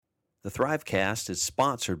The Thrivecast is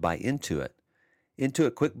sponsored by Intuit.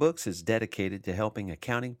 Intuit QuickBooks is dedicated to helping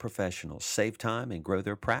accounting professionals save time and grow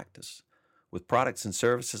their practice. With products and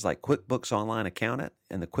services like QuickBooks Online Accountant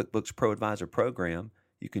and the QuickBooks Pro Advisor program,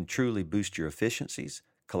 you can truly boost your efficiencies,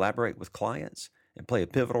 collaborate with clients, and play a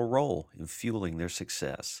pivotal role in fueling their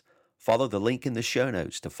success. Follow the link in the show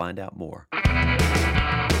notes to find out more.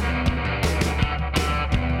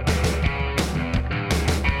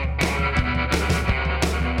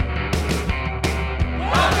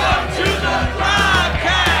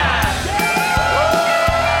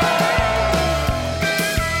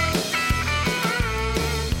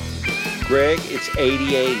 Greg, it's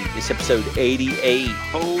 88. It's episode 88.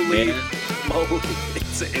 Holy moly.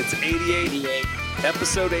 It's 88.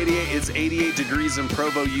 Episode 88. It's 88 degrees in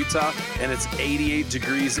Provo, Utah, and it's 88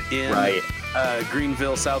 degrees in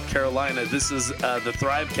Greenville, South Carolina. This is the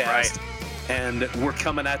Thrivecast, and we're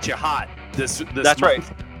coming at you hot this That's month.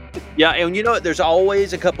 right. Yeah, and you know what? There's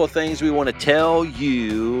always a couple of things we want to tell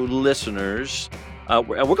you, listeners. And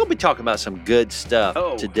we're going to be talking about some good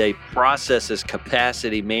stuff today. Processes,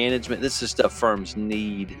 capacity management. This is stuff firms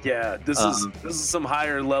need. Yeah, this is some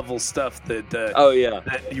higher level stuff that that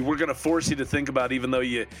we're going to force you to think about, even though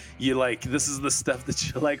you like, this is the stuff that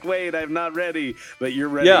you're like, wait, I'm not ready, but you're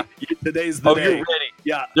ready. Yeah. Today's the day. You're ready.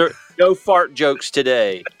 Yeah. There no fart jokes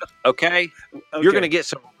today. Okay? You're going to get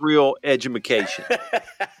some real education.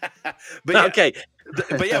 But yeah, okay.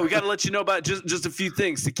 But yeah, we got to let you know about just a few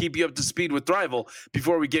things to keep you up to speed with Thrival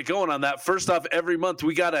before we get going on that. First off, every month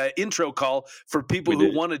we got an intro call for people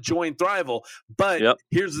who want to join Thrival. But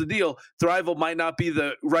here's the deal. Thrival might not be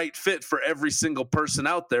the right fit for every single person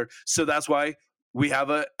out there. So that's why we have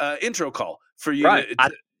a intro call for you. Right.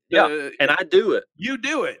 And I do it. You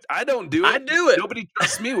do it. I don't do it. I do it. Nobody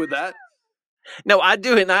trusts me with that. No, I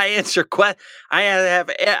do it, and I answer questions.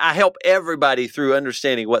 I help everybody through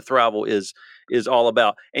understanding what Thrival is all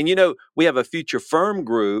about. And you know, we have a future firm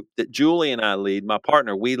group that Julie and I lead. My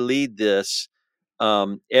partner, we lead this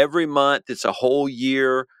every month. It's a whole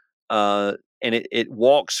year, and it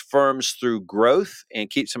walks firms through growth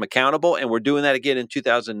and keeps them accountable. And we're doing that again in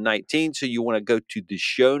 2019. So you want to go to the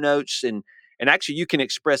show notes, and actually you can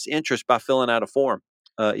express interest by filling out a form.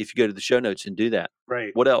 If you go to the show notes and do that.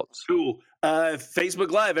 Right. What else? Cool.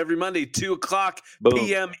 Facebook Live every Monday, 2:00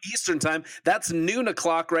 p.m. Eastern time. That's noon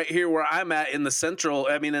o'clock right here where I'm at in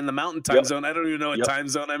the Mountain Time Zone. I don't even know what time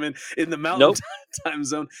zone I'm in the Mountain Time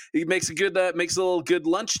Zone. It makes a little good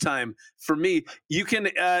lunchtime for me. You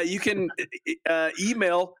can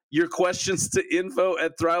email your questions to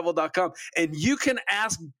info@thrival.com, and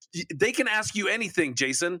they can ask you anything,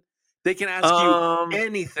 Jason. They can ask you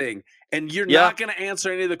anything, and you're not going to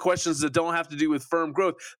answer any of the questions that don't have to do with firm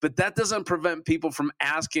growth. But that doesn't prevent people from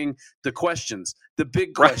asking the questions, the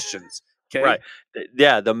big questions. Okay, right?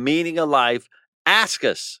 Yeah, the meaning of life. Ask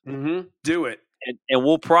us. Mm-hmm. Do it, and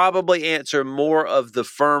we'll probably answer more of the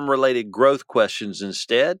firm-related growth questions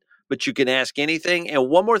instead. But you can ask anything. And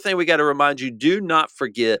one more thing, we got to remind you: do not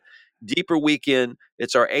forget Deeper Weekend.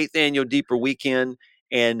 It's our 8th annual Deeper Weekend,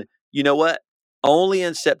 and you know what? Only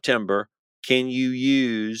in September can you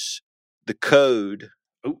use the code.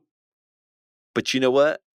 Ooh. But you know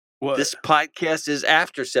what? What? This podcast is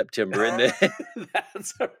after September, isn't it?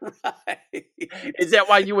 That's right. Is that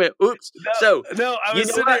why you went, oops? No, I was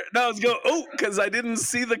sitting there. No, I was going, because I didn't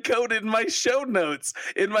see the code in my show notes.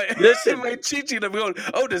 In my cheat sheet, I'm going,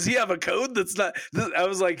 does he have a code that's not? I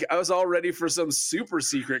was all ready for some super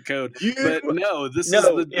secret code. But no,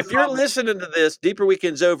 if you're listening to this, Deeper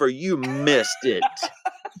Weekend's over, you missed it.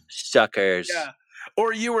 Suckers. Yeah.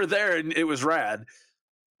 Or you were there and it was rad.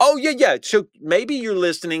 Oh, yeah. So maybe you're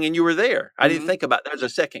listening and you were there. I didn't think about that. There's a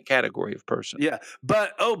second category of person. Yeah.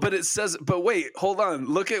 But it says, wait, hold on.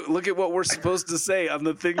 Look at what we're supposed to say on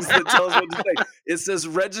the things that tell us what to say. It says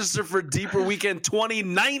register for Deeper Weekend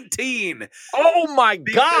 2019. Oh my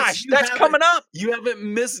gosh, that's coming up. You haven't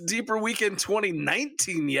missed Deeper Weekend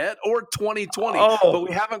 2019 yet, or 2020. But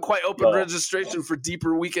we haven't quite opened registration for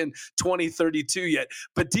Deeper Weekend 2032 yet.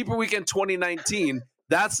 But Deeper Weekend 2019,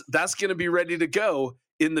 that's going to be ready to go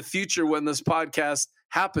in the future when this podcast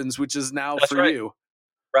happens, which is now you.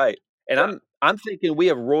 Right. And I'm thinking we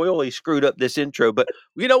have royally screwed up this intro, but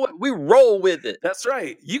you know what? We roll with it. That's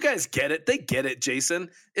right. You guys get it. They get it,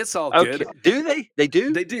 Jason. It's all good. Do they? They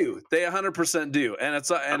do? They do. They 100% do. And it's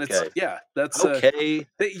that's okay.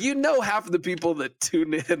 Half of the people that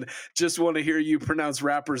tune in just want to hear you pronounce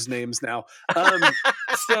rappers' names now.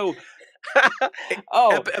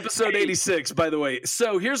 Episode 86, by the way.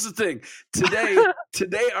 So here's the thing.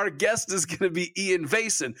 Today our guest is going to be Ian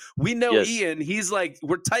Vason. We know Ian. He's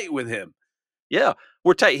we're tight with him. Yeah,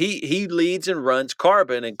 we're tight. He leads and runs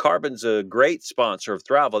Carbon, and Carbon's a great sponsor of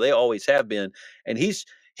Thrival. They always have been, and his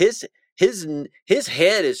his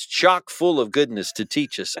head is chock full of goodness to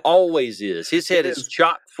teach us. Always is. His head is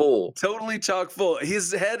chock full. Totally chock full.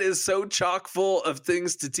 His head is so chock full of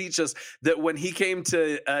things to teach us that when he came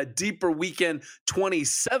to Deeper Weekend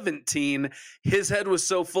 2017, his head was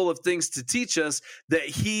so full of things to teach us that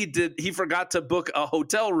he forgot to book a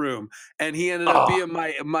hotel room, and he ended up being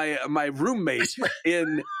my roommate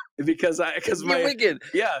in. Because my Airbnb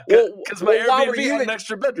had an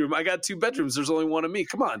extra bedroom. I got 2 bedrooms. There's only one of me.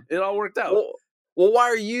 Come on, it all worked out. Well, why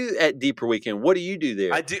are you at Deeper Weekend? What do you do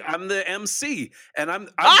there? I'm the MC, and I'm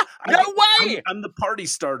no way. I'm the party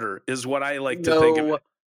starter, is what I like to think of it.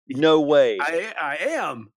 No way. I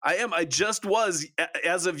am. I just was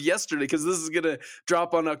as of yesterday, because this is going to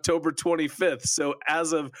drop on October 25th. So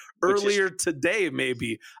as of earlier today,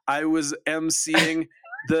 maybe I was MCing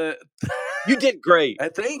the. You did great.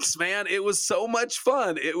 Thanks, man. It was so much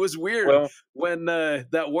fun. It was weird when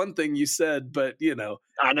that one thing you said, but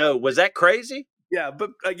I know. Was that crazy? Yeah, but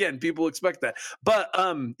again, people expect that. But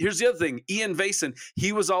here's the other thing: Ian Vason.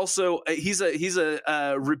 He was also he's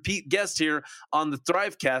a repeat guest here on the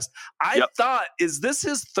Thrivecast. I thought, is this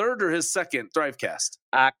his third or his second Thrivecast?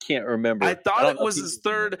 I can't remember. I thought it was his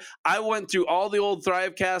third. I went through all the old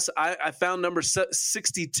Thrivecasts. I found number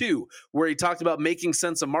 62, where he talked about making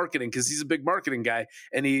sense of marketing, because he's a big marketing guy,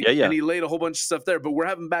 and he laid a whole bunch of stuff there. But we're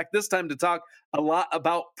having back this time to talk a lot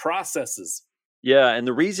about processes. Yeah, and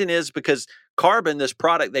the reason is because Carbon, this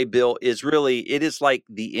product they built, it is like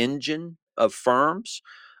the engine of firms.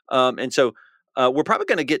 And so we're probably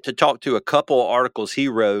going to get to talk to a couple articles he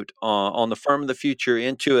wrote on the Firm of the Future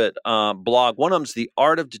Intuit blog. One of them is The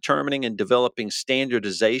Art of Determining and Developing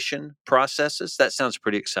Standardization Processes. That sounds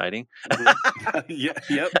pretty exciting.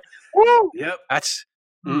 Yep. Woo! Yep. That's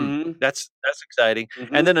exciting.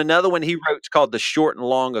 Mm-hmm. And then another one he wrote is called The Short and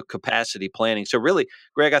Long of Capacity Planning. So really,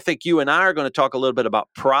 Greg, I think you and I are going to talk a little bit about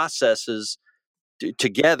processes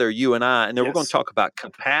together, you and I, and then we're going to talk about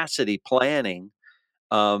capacity planning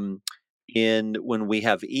when we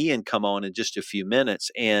have Ian come on in just a few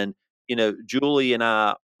minutes. And, Julie and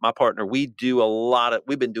I, my partner, we've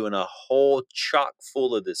been doing a whole chock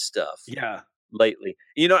full of this stuff lately.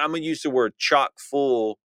 I'm going to use the word chock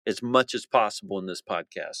full as much as possible in this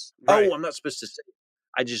podcast. Right. Oh, I'm not supposed to say it.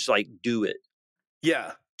 I just do it.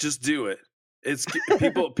 Yeah, just do it. It's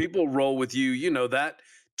people roll with you. You know that,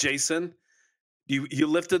 Jason. You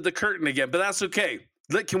lifted the curtain again, but that's okay.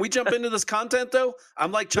 Can we jump into this content though?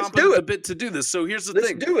 I'm chomping at the bit to do this. So here's the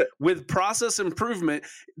thing. Let's do it. With process improvement,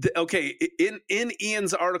 in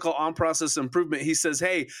Ian's article on process improvement, he says,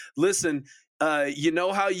 hey, listen, you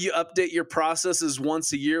know how you update your processes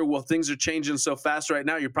once a year? Well, things are changing so fast right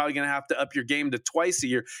now, you're probably going to have to up your game to twice a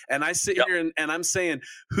year. And I sit here and I'm saying,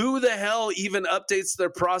 who the hell even updates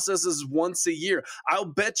their processes once a year? I'll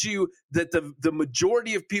bet you that the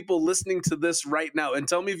majority of people listening to this right now, and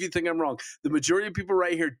tell me if you think I'm wrong, the majority of people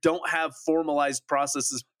right here don't have formalized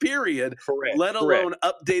processes, period. Correct. Let alone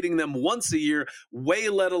updating them once a year,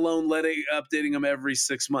 let alone updating them every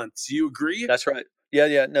 6 months. You agree? That's right.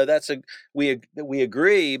 Yeah. No, we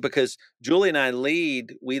agree, because Julie and I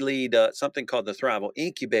lead something called the Thrival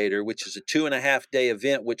Incubator, which is a 2.5-day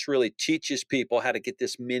event, which really teaches people how to get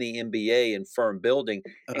this mini MBA in firm building.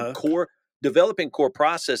 And developing core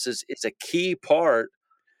processes is a key part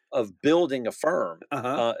of building a firm. And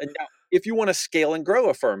now, if you want to scale and grow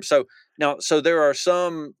a firm, so there are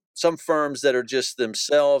some firms that are just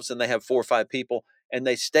themselves and they have 4 or 5 people and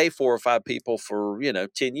they stay 4 or 5 people for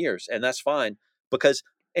 10 years, and that's fine. Because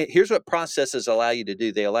here's what processes allow you to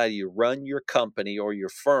do. They allow you to run your company or your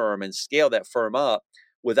firm and scale that firm up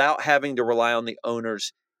without having to rely on the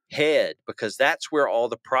owner's head, because that's where all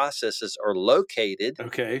the processes are located.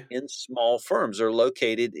 In small firms, they're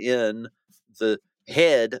located in the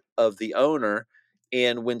head of the owner.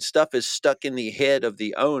 And when stuff is stuck in the head of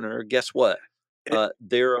the owner, guess what?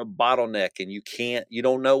 They're a bottleneck, and you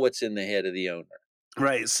don't know what's in the head of the owner.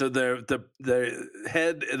 Right. So the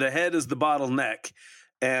head is the bottleneck,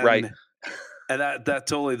 and right. And that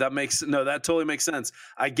totally makes sense.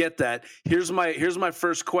 I get that. Here's my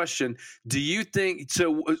first question. Do you think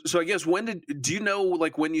so? I guess do you know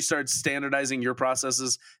when you started standardizing your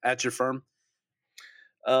processes at your firm?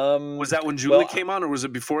 Was that when Julie came on, or was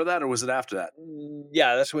it before that, or was it after that?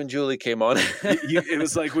 Yeah, that's when Julie came on. It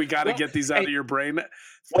was we got to get these out of your brain.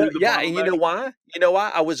 And you know why?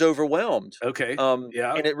 I was overwhelmed. Okay. And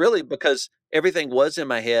it really, because everything was in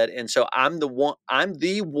my head, and so I'm the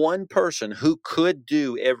one person who could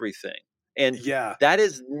do everything. And that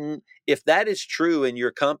is, if that is true in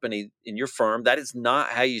your company, in your firm, that is not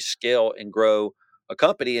how you scale and grow a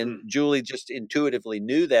company. And Julie just intuitively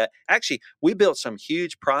knew that. Actually, we built some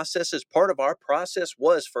huge processes. Part of our process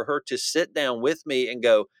was for her to sit down with me and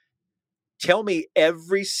go, tell me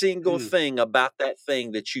every single thing about that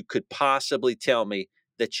thing that you could possibly tell me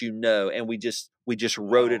that you know. And we just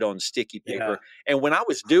wrote it on sticky paper. And when I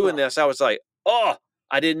was doing this, I was like, oh,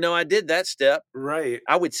 I didn't know I did that step. Right.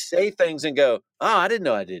 I would say things and go, oh, I didn't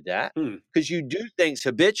know I did that. Because you do things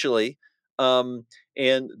habitually. And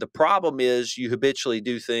the problem is you habitually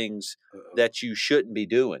do things that you shouldn't be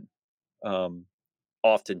doing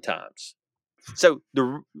oftentimes. So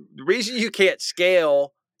the reason you can't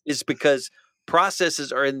scale is because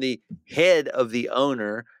processes are in the head of the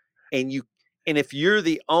owner, and if you're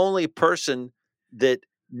the only person that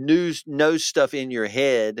knows stuff in your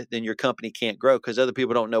head, then your company can't grow because other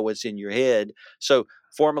people don't know what's in your head. So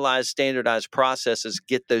formalized, standardized processes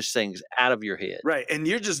get those things out of your head. Right. And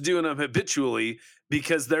you're just doing them habitually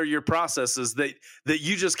because they're your processes that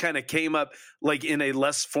you just kind of came up like in a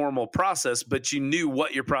less formal process, but you knew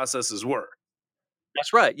what your processes were.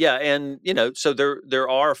 That's right. Yeah. And, so there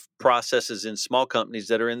are processes in small companies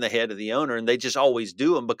that are in the head of the owner, and they just always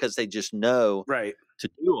do them because they just know to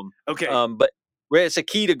do them. Okay. But it's a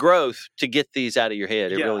key to growth to get these out of your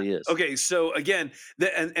head. It really is. Okay. So again,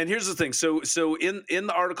 and here's the thing. So in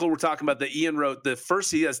the article we're talking about that Ian wrote,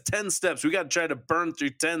 he has 10 steps. We got to try to burn through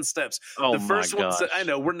 10 steps. Oh, the first one, I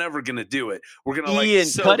know we're never going to do it. We're going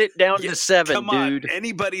to cut it down to 7, come dude. On.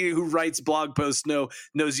 Anybody who writes blog posts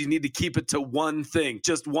knows you need to keep it to one thing,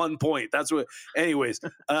 just one point. That's what, anyways,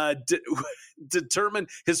 determine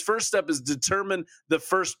his first step is determine the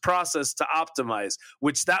first process to optimize,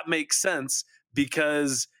 which that makes sense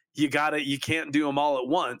because you can't do them all at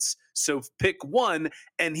once. So pick one.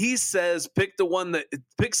 And he says, pick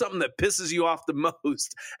something that pisses you off the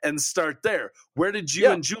most and start there. Where did you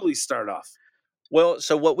and Julie start off? Well,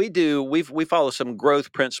 so what we do, we follow some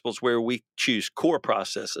growth principles where we choose core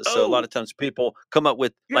processes. So a lot of times people come up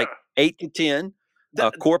with like 8 to 10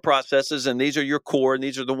 core processes, and these are your core, and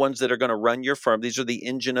these are the ones that are going to run your firm. These are the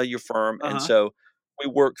engine of your firm. And so we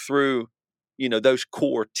work through, those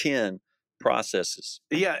core 10 processes.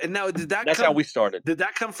 Yeah. And now that's how we started. Did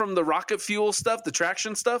that come from the rocket fuel stuff, the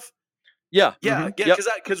traction stuff? Yeah. Yeah. Yeah.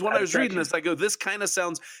 Because when I was reading this, I go, this kind of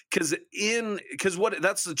sounds that's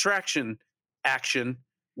the traction action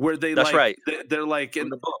where they that's right. They're like in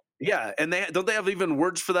the book. Yeah. And don't they have even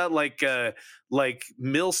words for that? Like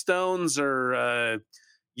millstones or,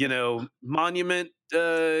 monument,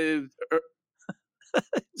 no,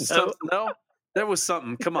 there was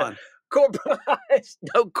something. Come on.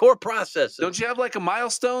 Core processes. Don't you have like a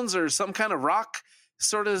milestones or some kind of rock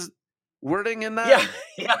sort of wording in that?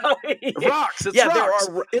 Yeah. Rocks. It's rocks.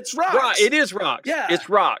 It's rocks. It is rocks. Yeah. It's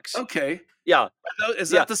rocks. Okay. Yeah. Is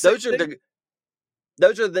that the same thing?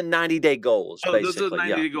 Those are the 90-day goals. Oh, basically. Those are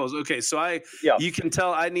the 90-day goals. Okay, so you can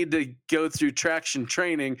tell I need to go through traction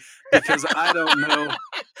training because I don't know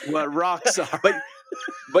what rocks are.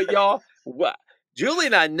 But y'all, Julie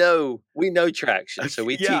and I we know traction, so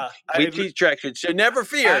we teach traction. So never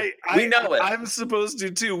fear, we know it. I'm supposed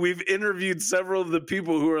to too. We've interviewed several of the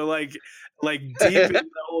people who are like deep in the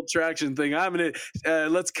whole traction thing. I'm gonna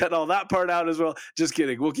let's cut all that part out as well. Just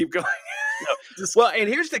kidding. We'll keep going. Well, and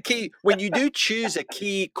here's the key: when you do choose a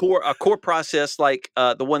core process like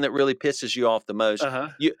the one that really pisses you off the most,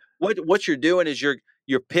 what you're doing is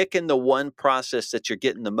you're picking the one process that you're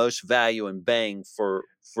getting the most value and bang for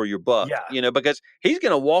your buck. Because he's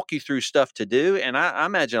going to walk you through stuff to do, and I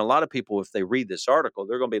imagine a lot of people, if they read this article,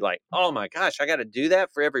 they're going to be like, "Oh my gosh, I got to do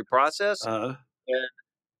that for every process," and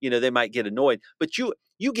they might get annoyed. But you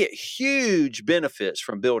get huge benefits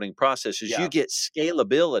from building processes. You get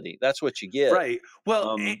scalability. That's what you get. Right.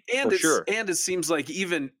 Well, and it seems like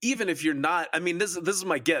even if you're not, I mean, this is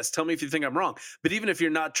my guess. Tell me if you think I'm wrong. But even if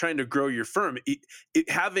you're not trying to grow your firm,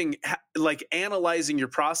 analyzing your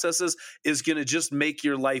processes is going to just make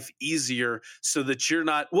your life easier so that you're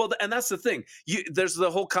not, and that's the thing. There's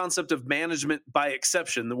the whole concept of management by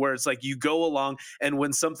exception, where it's like you go along and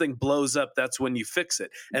when something blows up, that's when you fix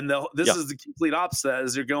it. And this is the complete opposite.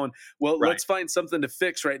 As you're going, let's find something to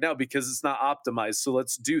fix right now because it's not optimized. So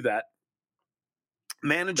let's do that.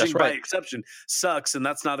 Managing by exception sucks, and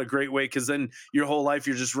that's not a great way because then your whole life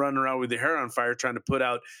you're just running around with your hair on fire trying to put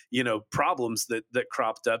out problems that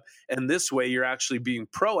cropped up. And this way you're actually being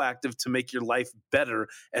proactive to make your life better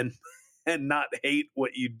and not hate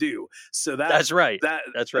what you do. So that's right.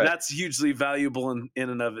 That's right. That's hugely valuable in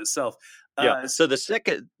and of itself. So the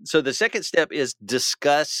second step is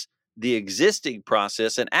discuss the existing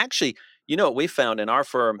process, and actually You know what we found in our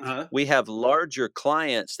firm? Uh-huh. We have larger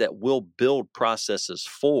clients that will build processes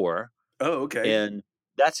for, Oh, okay. and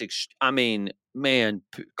that's I mean, man,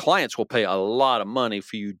 clients will pay a lot of money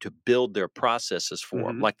for you to build their processes for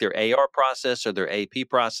them, Mm-hmm. like their AR process or their AP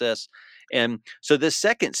process. And so this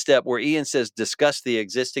second step where Ian says discuss the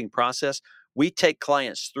existing process, we take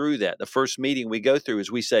clients through that. The first meeting we go through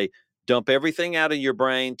is we say, dump everything out of your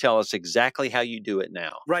brain, tell us exactly how you do it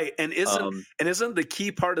now. Right. And Um, isn't the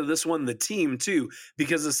key part of this one the team too?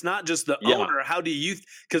 Because it's not just the yeah, owner. How do you,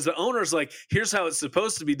 because the owner's like, here's how it's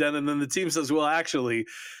supposed to be done. And then the team says, well, actually,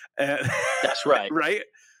 uh, that's right. right.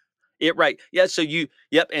 Right. Yeah. So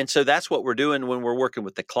yep. And so that's what we're doing when we're working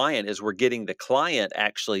with the client is we're getting the client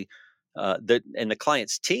actually, and the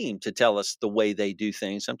client's team to tell us the way they do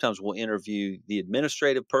things. Sometimes we'll interview the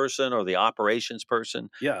administrative person or the operations person.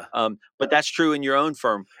 Yeah. But that's true in your own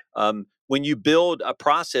firm. When you build a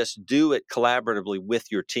process, do it collaboratively with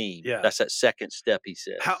your team. Yeah. That's that second step, he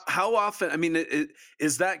says. How often? I mean,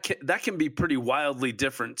 is that can be pretty wildly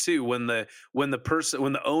different too. When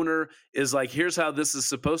the owner is like, "Here's how this is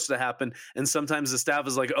supposed to happen," and sometimes the staff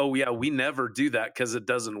is like, "Oh yeah, we never do that because it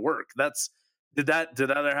doesn't work." Did that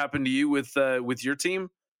ever happen to you with your team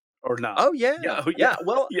or not? Oh yeah, Yeah, oh, yeah, yeah.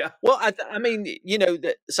 Well, yeah. well, I mean,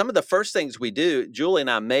 some of the first things we do, Julie and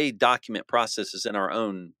I may document processes in our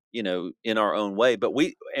own, in our own way. But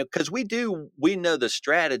because we know the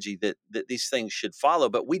strategy that these things should follow.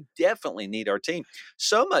 But we definitely need our team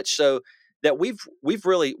so much so that we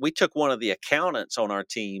took one of the accountants on our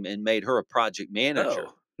team and made her a project manager.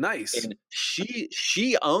 Oh, nice. And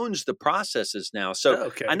she owns the processes now. So I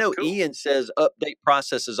Okay, know cool. Ian says update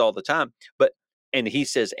processes all the time, but and he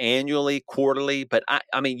says annually, quarterly, but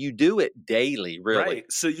I mean you do it daily, really.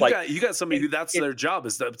 Right. So you Like got somebody it, who that's it their job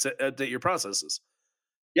is to update your processes.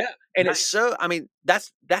 yeah, and it's Nice. so I mean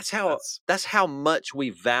That's that's how much we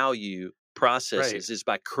value right. processes is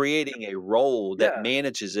by creating a role that Yeah.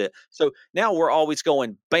 manages it. So now we're always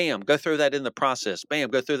going, bam, go through that in the process. Bam,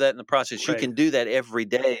 go through that in the process. You Right. can do that every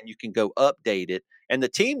day and you can go update it. And the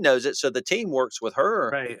team knows it. So the team works with her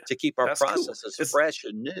Right. to keep our That's cool. processes fresh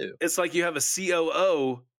and new. It's like you have a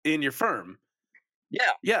COO in your firm.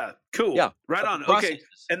 Yeah. Yeah, cool. Yeah. Right Of the on. Okay.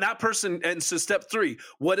 processes. And that person, and so step 3,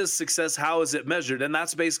 what is success? How is it measured? And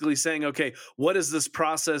that's basically saying, okay, what is this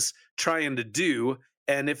process trying to do?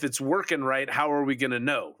 And if it's working right, how are we going to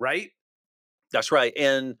know? Right. That's right.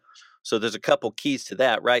 And so there's a couple keys to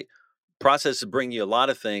that, right? Processes bring you a lot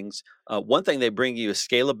of things. One thing they bring you is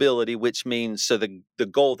scalability, which means so the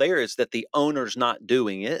goal there is that the owner's not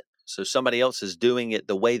doing it. So somebody else is doing it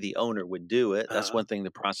the way the owner would do it. That's Uh, one thing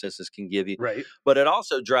the processes can give you. right. But it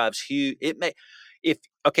also drives huge. It may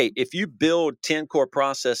if you build 10 core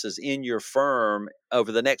processes in your firm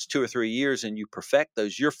over the next 2 or 3 years and you perfect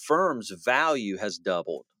those, your firm's value has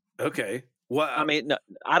doubled. Okay. I Wow. mean, no,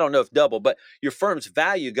 I don't know if double, but your firm's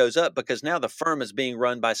value goes up because now the firm is being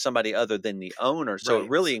run by somebody other than the owner. So it Right.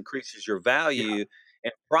 really increases your Yeah. value,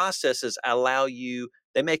 and processes allow you,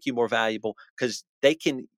 they make you more valuable because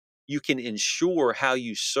you can ensure how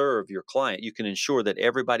you serve your client. You can ensure that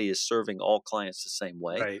everybody is serving all clients the same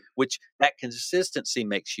way, Right. which that consistency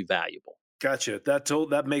makes you valuable. Gotcha.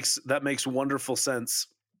 That makes wonderful sense.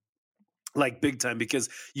 Like big time, because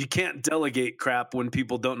you can't delegate crap when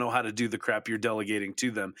people don't know how to do the crap you're delegating to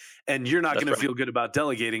them, and you're not going That's to right. feel good about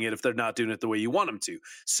delegating it if they're not doing it the way you want them to.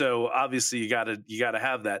 So obviously you got to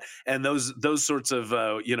have that, and those sorts of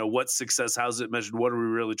what's success, how's it measured, what are we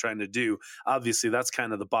really trying to do? Obviously that's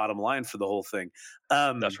kind of the bottom line for the whole thing.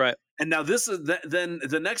 That's um right. and now this is then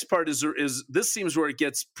the next part is this seems where it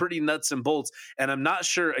gets pretty nuts and bolts, and I'm not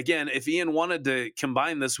sure again if Ian wanted to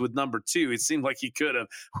combine this with number 2. It seemed like he could have,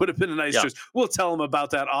 would have been a nice Yeah. choice. We'll tell him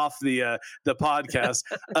about that off the podcast.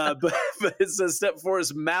 But it says step 4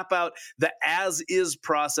 is map out the as is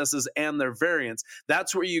processes and their variants.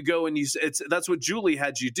 That's where you go and that's what Julie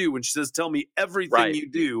had you do when she says, tell me everything Right. you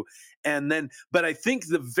do. And then, but I think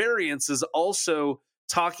the variance is also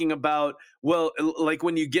talking about, well, like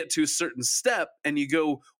when you get to a certain step and you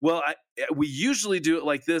go, well, we usually do it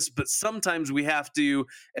like this, but sometimes we have to,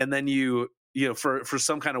 and then for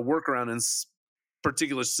some kind of workaround in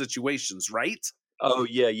particular situations, right? Oh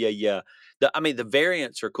yeah, yeah, yeah. I mean, the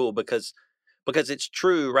variants are cool because it's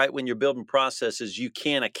true, right? When you're building processes, you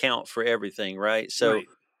can't account for everything, right? So, Right.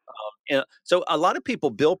 so a lot of people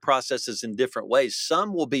build processes in different ways.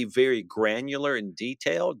 Some will be very granular and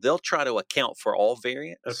detailed. They'll try to account for all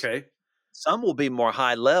variants. Okay. Some will be more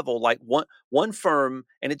high level, like one firm,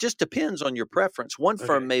 and it just depends on your preference. One Okay.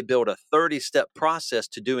 firm may build a 30-step process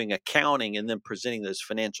to doing accounting and then presenting those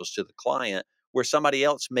financials to the client, where somebody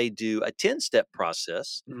else may do a 10-step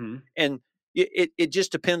process. Hmm. And it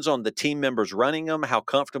just depends on the team members running them, how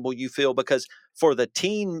comfortable you feel. Because for the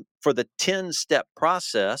 10-step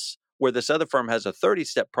process, where this other firm has a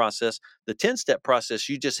 30-step process, the 10-step process,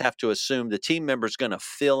 you just have to assume the team member is going to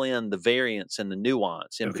fill in the variance and the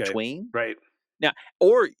nuance in between. Right. Now,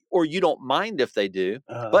 or you don't mind if they do,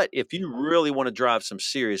 but if you really want to drive some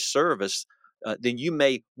serious service, then you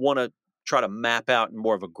may want to try to map out in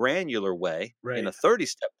more of a granular way in a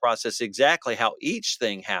 30-step process exactly how each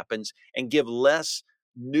thing happens, and give less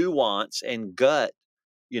nuance and gut,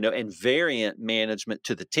 and variant management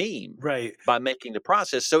to the team by making the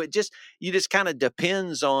process. So you just kind of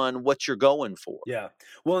depends on what you're going for. Yeah.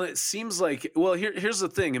 Well, it seems like, here's the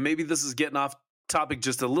thing, and maybe this is getting off topic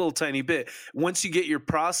just a little tiny bit. Once you get your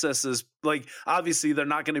processes, like, obviously they're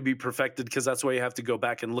not going to be perfected, because that's why you have to go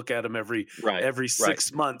back and look at them every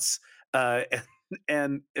 6 months.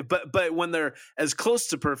 But when they're as close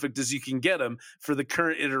to perfect as you can get them for the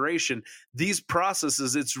current iteration, these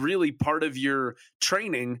processes, it's really part of your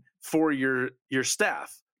training for your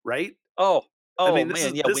staff, right? I mean,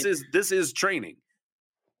 this is training.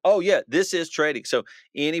 Oh yeah, this is training. So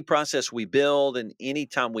any process we build, and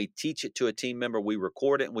anytime we teach it to a team member, we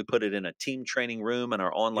record it and we put it in a team training room in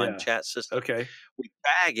our online chat system. Okay. We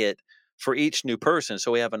tag it for each new person.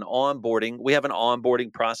 So we have an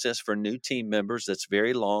onboarding process for new team members that's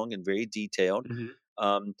very long and very detailed.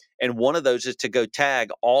 And one of those is to go tag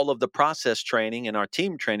all of the process training in our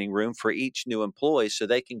team training room for each new employee, so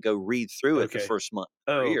they can go read through it the first month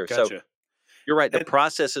or year. Gotcha. So you're right. The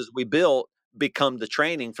processes we built become the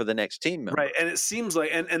training for the next team member. Right. And it seems like,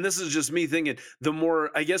 and this is just me thinking, the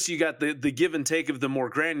more, I guess you got the give and take of the more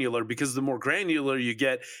granular, because the more granular you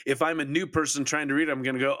get, if I'm a new person trying to read it, I'm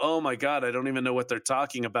going to go, oh my God, I don't even know what they're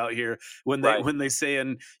talking about here when they say,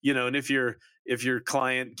 and if your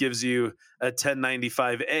client gives you a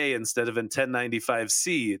 1095A instead of a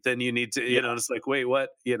 1095C, then you need to, it's like, wait, what?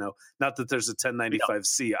 Not that there's a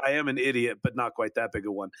 1095C. I am an idiot, but not quite that big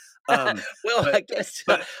a one. I guess.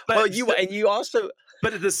 But you also.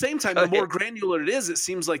 But at the same time, the more granular it is, it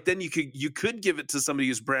seems like then you could give it to somebody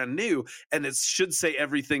who's brand new, and it should say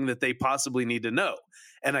everything that they possibly need to know.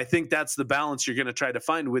 And I think that's the balance you're going to try to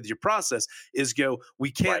find with your process, is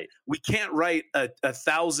we can't write a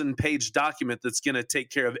 1,000-page document that's going to take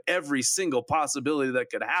care of every single possibility that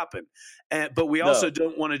could happen. But we also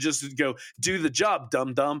don't want to just go do the job,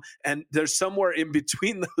 dumb. And there's somewhere in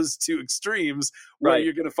between those two extremes where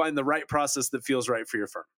you're going to find the right process that feels right for your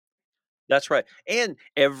firm. That's right. And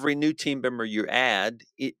every new team member you add,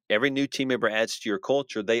 every new team member adds to your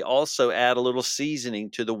culture. They also add a little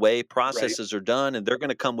seasoning to the way processes are done, and they're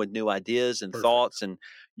going to come with new ideas and thoughts, and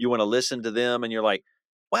you want to listen to them, and you're like,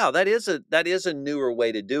 wow, that is a newer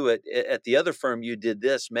way to do it. At the other firm, you did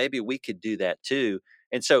this. Maybe we could do that too.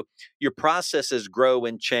 And so your processes grow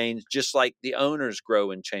and change, just like the owners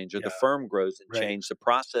grow and change, or the firm grows and change. The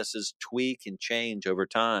processes tweak and change over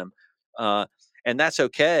time. And that's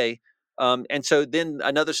okay. And so then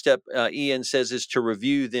another step, Ian says, is to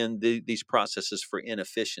review then these processes for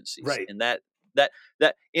inefficiencies. Right. And that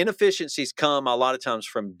inefficiencies come a lot of times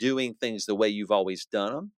from doing things the way you've always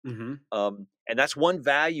done them. And that's one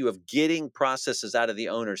value of getting processes out of the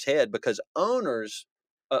owner's head, because owners,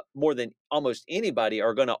 more than almost anybody,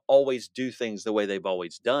 are going to always do things the way they've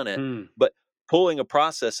always done it. But pulling a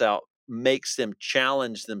process out makes them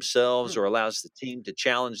challenge themselves, or allows the team to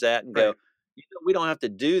challenge that and go, we don't have to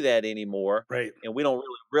do that anymore. Right. And we don't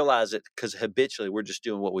really realize it, because habitually we're just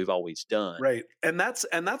doing what we've always done. Right. And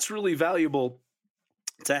that's really valuable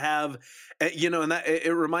to have, and that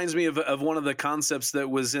it reminds me of one of the concepts that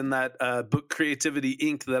was in that book Creativity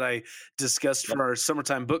Inc. that I discussed for our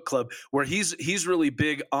summertime book club, where he's really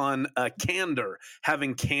big on candor,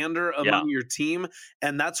 having candor among your team.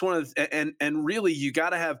 And that's one of and really you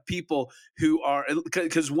got to have people who are,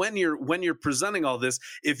 because when you're presenting all this,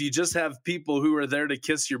 if you just have people who are there to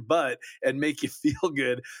kiss your butt and make you feel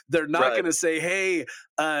good, they're not going to say, hey,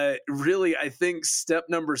 really, I think step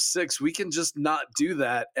number 6, we can just not do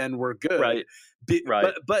that and we're good. Right.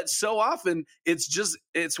 But so often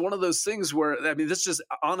it's one of those things where, I mean, this just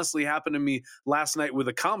honestly happened to me last night with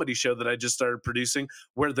a comedy show that I just started producing,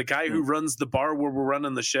 where the guy who runs the bar where we're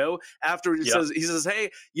running the show, after he says, hey,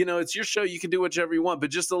 it's your show, you can do whichever you want, but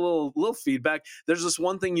just a little feedback. There's this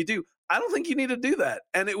one thing you do. I don't think you need to do that.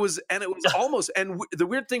 And it was almost, and the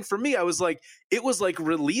weird thing for me, I was like, it was like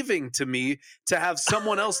relieving to me to have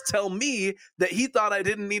someone else tell me that he thought I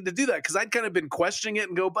didn't need to do that. Cause I'd kind of been questioning it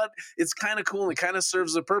and go, but it's kind of cool It kind of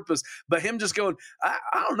serves a purpose. But him just going,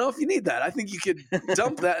 I don't know if you need that. I think you could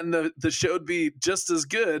dump that and the show would be just as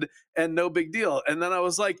good and no big deal. And then I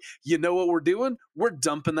was like, you know what we're doing? We're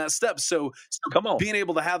dumping that step. So come on, being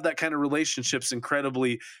able to have that kind of relationship is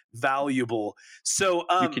incredibly valuable. So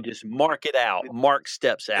you can just mark it out, mark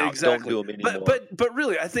steps out. Exactly. Don't do them anymore. But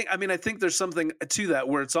really, I think there's something to that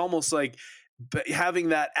where it's almost like having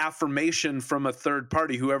that affirmation from a third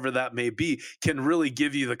party, whoever that may be, can really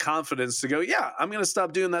give you the confidence to go, yeah, I'm going to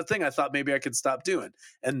stop doing that thing I thought maybe I could stop doing.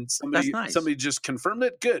 And somebody just confirmed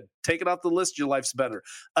it. Good. Take it off the list. Your life's better.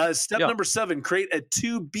 Step number 7, create a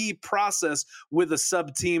to-be process with a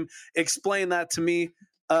sub team. Explain that to me,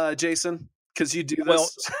 Jason, because you do this. Well,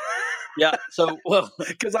 yeah. So,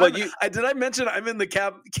 because did I mention I'm in the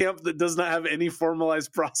camp that does not have any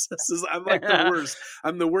formalized processes? I'm like the worst.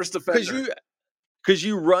 I'm the worst offender. Because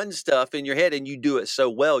you run stuff in your head and you do it so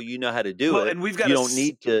well, you know how to do it. And we've got you don't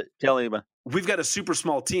need to tell anybody. We've got a super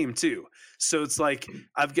small team too. So it's like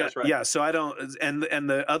I've got so I don't and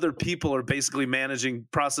the other people are basically managing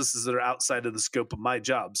processes that are outside of the scope of my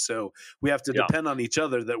job. So we have to depend on each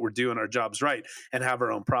other that we're doing our jobs right and have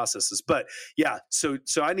our own processes. But so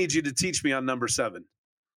I need you to teach me on number 7.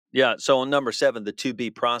 Yeah, so on number 7, the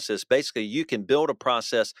to-be process, basically you can build a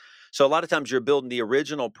process. So a lot of times you're building the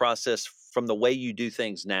original process from the way you do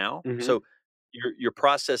things now. Mm-hmm. So your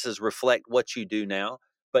processes reflect what you do now.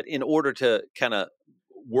 But in order to kind of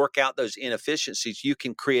work out those inefficiencies, you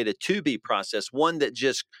can create a to-be process, one that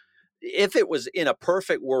just, if it was in a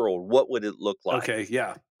perfect world, what would it look like? Okay,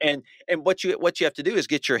 yeah. And what you have to do is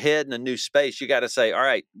get your head in a new space. You got to say, all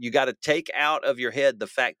right, you got to take out of your head the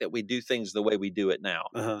fact that we do things the way we do it now.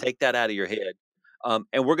 Uh-huh. Take that out of your head.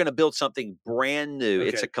 And we're going to build something brand new. Okay.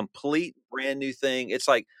 It's a complete brand new thing. It's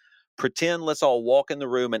like, pretend let's all walk in the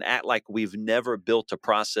room and act like we've never built a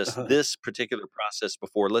process, this particular process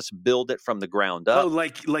before. Let's build it from the ground up. Oh,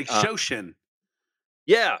 like Shoshin.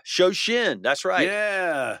 Yeah, Shoshin. That's right.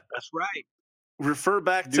 Yeah. That's right. Refer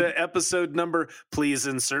back to episode number. Please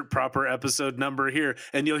insert proper episode number here,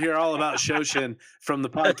 and you'll hear all about Shoshin from the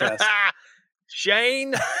podcast.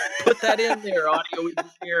 Shane, put that in there. Audio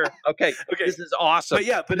here. Okay. This is awesome.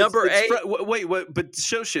 But number 8. Wait. But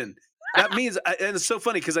Shoshin. That means, and it's so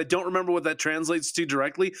funny because I don't remember what that translates to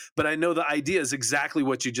directly, but I know the idea is exactly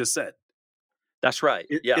what you just said. That's right.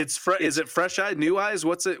 Is it fresh eye, new eyes?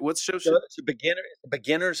 What's Shoshin? So it's a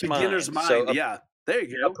beginner's mind. So, there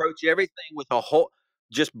you go. Approach everything with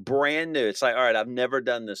just brand new. It's like, all right, I've never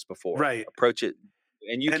done this before. Right. Approach it.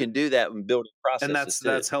 And you can do that in building processes.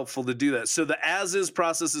 And that's helpful to do that. So the as-is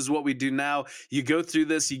process is what we do now. You go through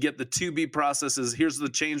this, you get the to-be processes. Here's the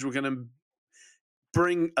change we're going to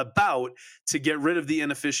bring about to get rid of the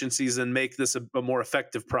inefficiencies and make this a more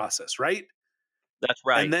effective process, right? That's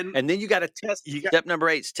right. And then you got to test. Step number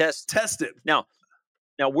 8 is test. Test it. Now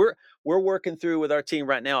we're working through with our team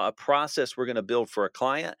right now a process we're going to build for a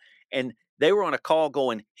client, and they were on a call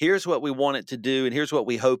going, here's what we want it to do and here's what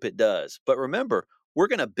we hope it does. But remember, we're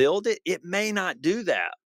going to build it. It may not do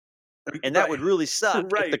that. And that would really suck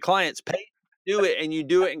if the client's paid to do it and you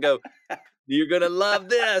do it and go, you're going to love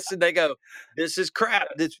this. And they go, this is crap.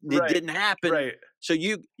 It didn't happen. Right. So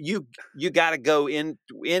you got to go in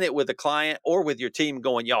it with a client or with your team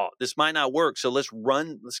going, y'all, this might not work. So let's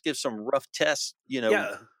give some rough tests,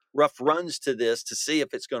 rough runs to this to see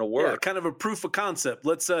if it's going to work. Yeah, kind of a proof of concept.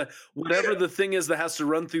 Let's, whatever the thing is that has to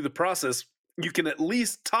run through the process, you can at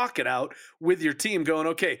least talk it out with your team going,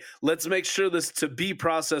 okay, let's make sure this to-be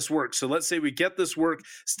process works. So let's say we get this work.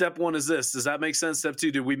 Step 1 is this. Does that make sense? Step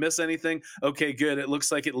 2, did we miss anything? Okay, good. It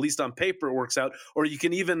looks like at least on paper it works out. Or you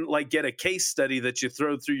can even get a case study that you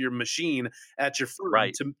throw through your machine at your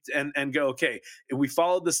firm and go, okay, if we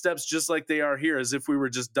followed the steps just like they are here, as if we were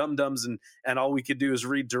just dum-dums and all we could do is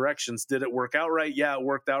read directions. Did it work out right? Yeah, it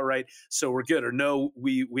worked out right. So we're good. Or no,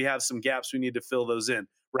 we have some gaps. We need to fill those in.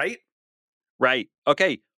 Right? Right.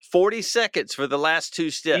 Okay. 40 seconds for the last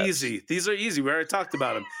 2 steps. Easy. These are easy. We already talked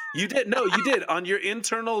about them. You did. No, you did. On your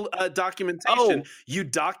internal documentation, you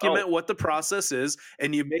document what the process is,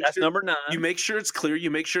 and you make sure, number 9. You make sure it's clear.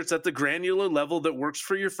 You make sure it's at the granular level that works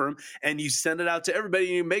for your firm, and you send it out to everybody,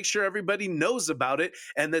 and you make sure everybody knows about it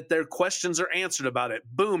and that their questions are answered about it.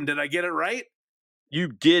 Boom. Did I get it right? You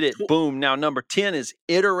did it. Boom. Now, number 10 is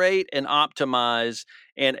iterate and optimize.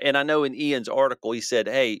 And I know in Ian's article, he said,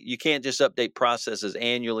 hey, you can't just update processes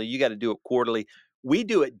annually. You got to do it quarterly. We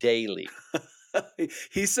do it daily.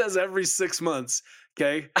 He says every 6 months.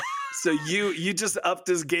 Okay. So you just upped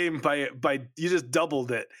his game by you just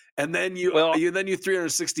doubled it. And then you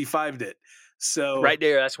 365'd it. So right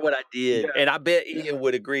there, that's what I did, yeah. and I bet Ian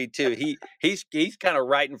would agree too. He's kind of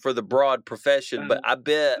writing for the broad profession, but I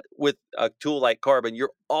bet with a tool like Carbon,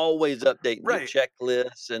 you're always updating your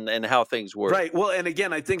checklists and how things work. Right. Well, and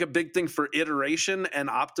again, I think a big thing for iteration and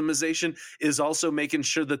optimization is also making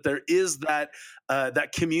sure that there is that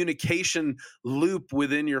that communication loop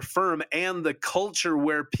within your firm and the culture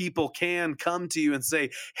where people can come to you and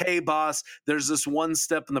say, "Hey, boss, there's this one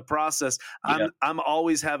step in the process. I'm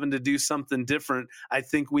always having to do something different. I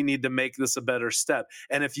think we need to make this a better step."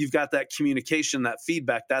 And if you've got that communication, that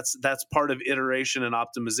feedback, that's part of iteration and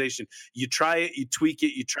optimization. You try it, you tweak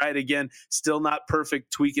it, you try it again. Still not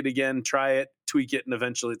perfect. Tweak it again. Try it, tweak it, and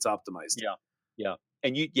eventually it's optimized. Yeah.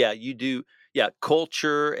 And you do.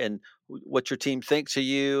 Culture and what your team thinks of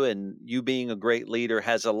you and you being a great leader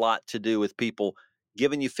has a lot to do with people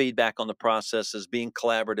giving you feedback on the processes, being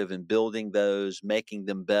collaborative and building those, making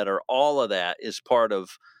them better. All of that is part of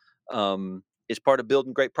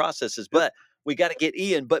building great processes. But we got to get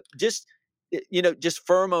Ian. But just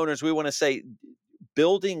firm owners, we want to say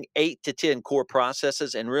building 8 to 10 core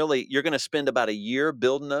processes, and really you're going to spend about a year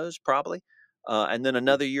building those probably. And then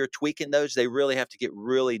another year tweaking those. They really have to get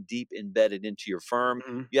really deep embedded into your firm.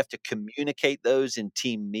 Mm-hmm. You have to communicate those in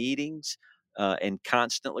team meetings and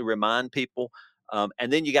constantly remind people.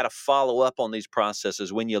 And then you got to follow up on these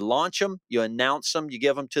processes. When you launch them, you announce them, you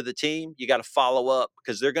give them to the team. You got to follow up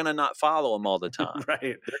because they're going to not follow them all the time. Right.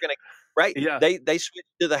 They're going to. Right. Yeah. They switch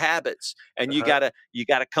to the habits, and you gotta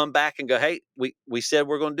come back and go, hey, we said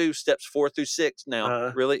we're going to do steps 4 through 6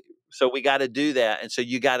 now. Really. So we got to do that. And so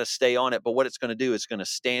you got to stay on it. But what it's going to do, it's going to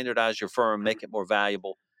standardize your firm, make it more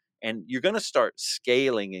valuable. And you're going to start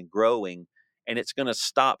scaling and growing, and it's going to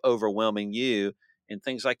stop overwhelming you. And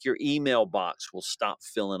things like your email box will stop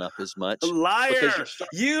filling up as much. Liar.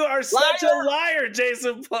 You are such a liar,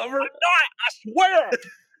 Jason Plummer. I'm not.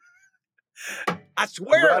 I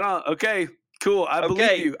swear. Right on. Okay, cool. I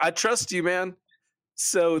believe you. I trust you, man.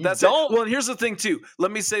 So that's it. Well, and here's the thing too. Let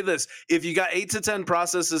me say this: if you got 8 to 10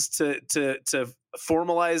 processes to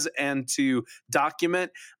formalize and to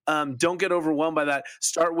document, don't get overwhelmed by that.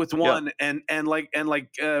 Start with one, and like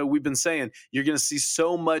we've been saying, you're going to see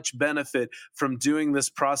so much benefit from doing this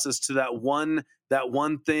process to that one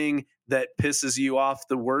thing that pisses you off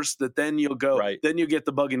the worst. That then you'll go, then you get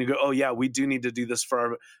the bug, and you go, oh yeah, we do need to do this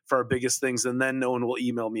for our biggest things, and then no one will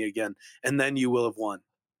email me again, and then you will have won.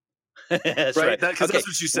 That's right. Because that's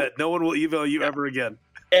what you said. No one will email you ever again.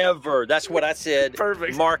 Ever. That's what I said.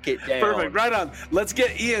 Perfect. Mark it down. Perfect. Right on. Let's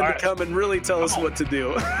get Ian to come and really tell us what to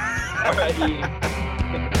do. All right, Ian.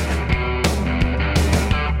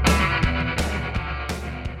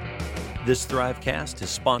 This Thrivecast is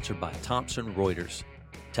sponsored by Thomson Reuters.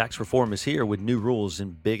 Tax reform is here with new rules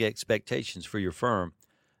and big expectations for your firm.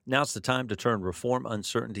 Now's the time to turn reform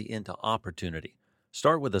uncertainty into opportunity.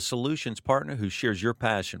 Start with a solutions partner who shares your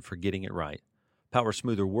passion for getting it right. Power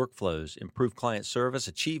smoother workflows, improve client service,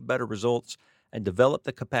 achieve better results, and develop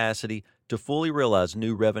the capacity to fully realize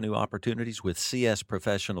new revenue opportunities with CS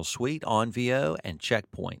Professional Suite, OnVO, and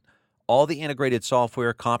Checkpoint. All the integrated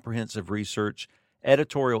software, comprehensive research,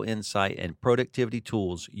 editorial insight, and productivity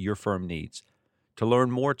tools your firm needs. To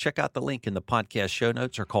learn more, check out the link in the podcast show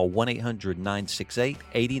notes or call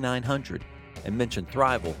 1-800-968-8900 and mention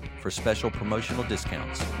Thrival for special promotional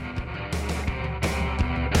discounts.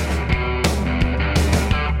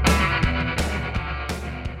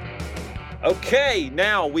 Okay,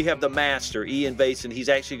 now we have the master, Ian Vason. He's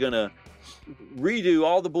actually going to redo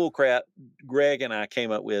all the bullcrap Greg and I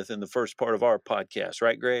came up with in the first part of our podcast.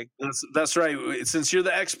 Right, Greg? That's right. Since you're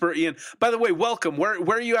the expert, Ian. By the way, welcome. Where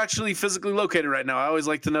are you actually physically located right now? I always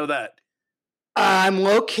like to know that. I'm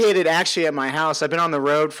located actually at my house. I've been on the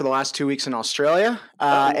road for the last 2 weeks in Australia,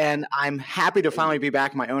 and I'm happy to finally be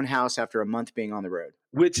back in my own house after a month being on the road.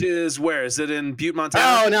 Which is where? Is it in Butte,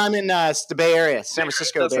 Montana? Oh, no, I'm in the Bay Area, San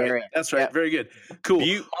Francisco Bay Area. That's right. Yep. Very good. Cool.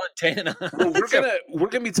 Butte, Montana. Well, we're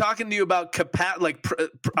gonna be talking to you about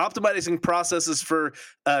optimizing processes for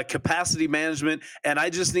capacity management. And I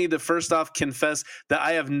just need to first off confess that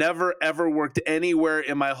I have never ever worked anywhere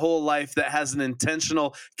in my whole life that has an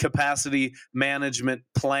intentional capacity management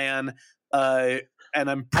plan. And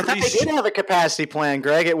I'm pretty I thought they did have a capacity plan,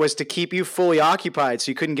 Greg. It was to keep you fully occupied so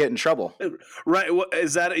you couldn't get in trouble. Right.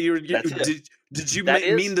 Is that did you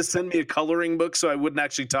mean to send me a coloring book so I wouldn't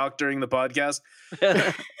actually talk during the podcast?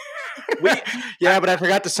 But I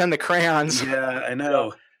forgot to send the crayons. Yeah, I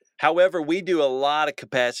know. However, we do a lot of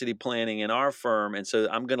capacity planning in our firm, and so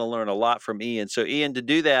I'm going to learn a lot from Ian. So, Ian, to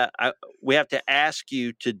do that, we have to ask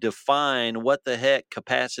you to define what the heck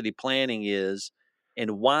capacity planning is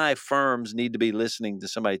and why firms need to be listening to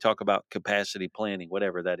somebody talk about capacity planning,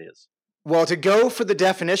 whatever that is. Well, to go for the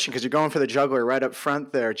definition, because you're going for the juggler right up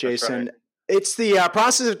front there, Jason. Right. It's the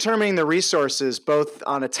process of determining the resources, both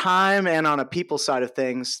on a time and on a people side of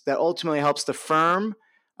things, that ultimately helps the firm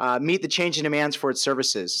meet the changing demands for its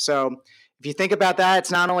services. So if you think about that,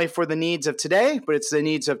 it's not only for the needs of today, but it's the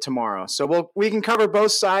needs of tomorrow. So we can cover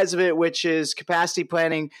both sides of it, which is capacity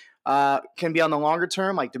planning can be on the longer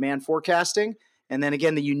term, like demand forecasting. And then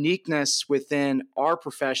again, the uniqueness within our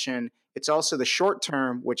profession, it's also the short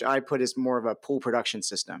term, which I put as more of a pool production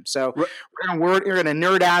system. So we're going to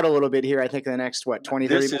nerd out a little bit here, I think, in the next, 20, 30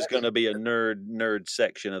 minutes? This is going to be a nerd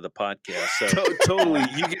section of the podcast. So. Totally.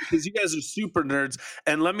 Because you guys are super nerds.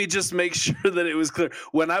 And let me just make sure that it was clear.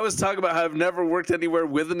 When I was talking about how I've never worked anywhere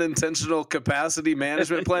with an intentional capacity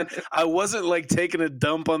management plan, I wasn't like taking a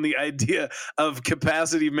dump on the idea of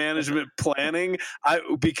capacity management planning,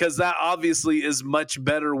 because that obviously is much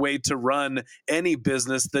better way to run any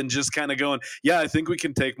business than just kind of going, yeah, I think we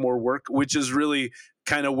can take more work, which is really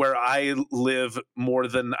kind of where I live more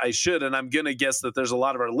than I should. And I'm going to guess that there's a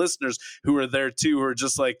lot of our listeners who are there too, who are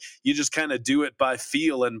just like, you just kind of do it by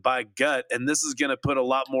feel and by gut. And this is going to put a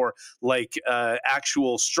lot more like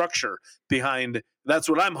actual structure behind. That's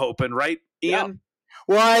what I'm hoping, right, Ian? Yeah.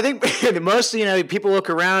 Well, I think most, people look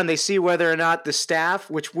around, they see whether or not the staff,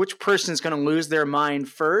 which person is going to lose their mind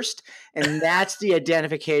first. And that's the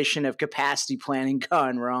identification of capacity planning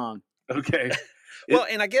gone wrong. Okay. Well,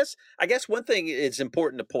 and I guess one thing it's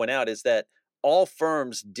important to point out is that all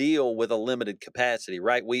firms deal with a limited capacity,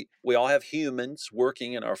 right? We all have humans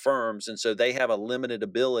working in our firms, and so they have a limited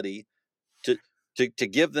ability to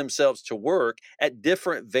give themselves to work at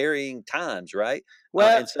different varying times, right?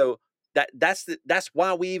 Well, and so that's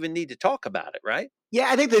why we even need to talk about it, right? Yeah,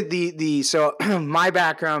 I think that so my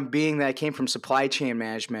background being that I came from supply chain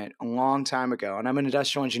management a long time ago, and I'm an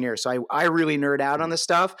industrial engineer, so I really nerd out on this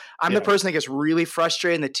stuff. I'm the person that gets really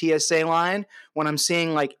frustrated in the TSA line when I'm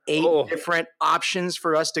seeing like 8 different options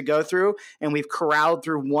for us to go through, and we've corralled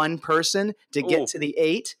through one person to get to the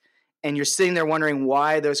 8, and you're sitting there wondering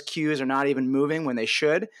why those queues are not even moving when they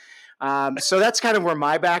should. So that's kind of where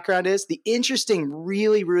my background is. The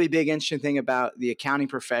really, really big interesting thing about the accounting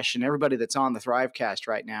profession, everybody that's on the Thrivecast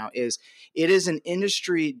right now, is it is an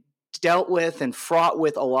industry dealt with and fraught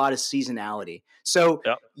with a lot of seasonality. So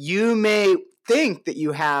you may think that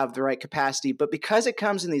you have the right capacity, but because it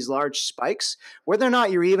comes in these large spikes, whether or not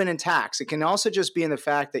you're even in tax, it can also just be in the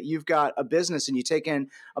fact that you've got a business and you take in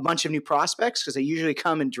a bunch of new prospects because they usually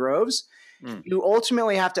come in droves. You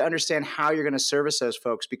ultimately have to understand how you're going to service those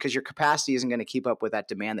folks because your capacity isn't going to keep up with that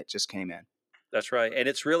demand that just came in. That's right. And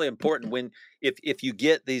it's really important when if you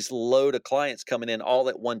get these load of clients coming in all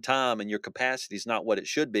at one time and your capacity is not what it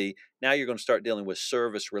should be, now you're going to start dealing with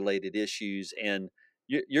service related issues, and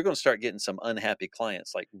you're going to start getting some unhappy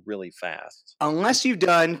clients like really fast. Unless you've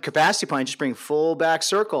done capacity planning, just bring full back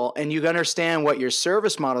circle, and you understand what your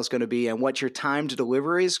service model is going to be and what your time to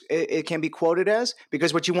delivery it can be quoted as.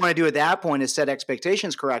 Because what you want to do at that point is set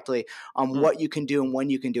expectations correctly on what you can do and when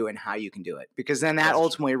you can do it and how you can do it. Because then that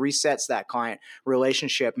ultimately resets that client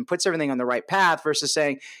relationship and puts everything on the right path versus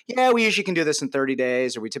saying, yeah, we usually can do this in 30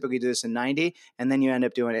 days or we typically do this in 90, and then you end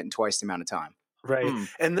up doing it in twice the amount of time. Right.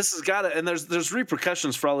 And this has got to, and there's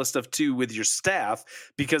repercussions for all this stuff too with your staff,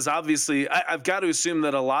 because obviously I've got to assume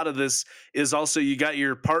that a lot of this is also you got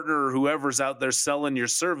your partner or whoever's out there selling your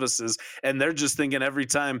services, and they're just thinking every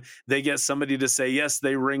time they get somebody to say yes,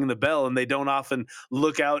 they ring the bell, and they don't often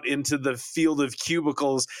look out into the field of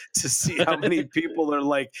cubicles to see how many people are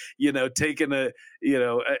like, taking that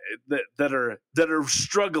are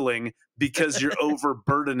struggling because you're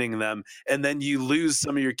overburdening them. And then you lose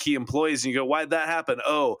some of your key employees and you go, why'd that happen?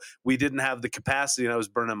 Oh, we didn't have the capacity and I was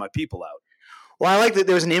burning my people out. Well, I like that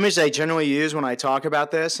there's an image that I generally use when I talk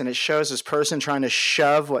about this, and it shows this person trying to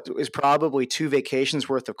shove what is probably 2 vacations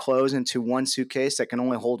worth of clothes into one suitcase that can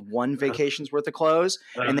only hold 1 vacation's worth of clothes.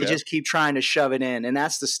 And they just keep trying to shove it in. And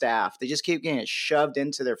that's the staff. They just keep getting it shoved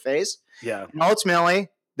into their face. Yeah. And ultimately,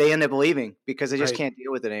 they end up leaving because they just can't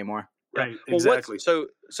deal with it anymore. Right. Exactly. So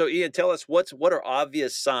Ian, tell us what are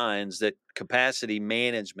obvious signs that capacity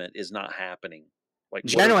management is not happening? Like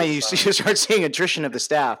generally, you start seeing attrition of the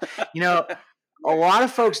staff. A lot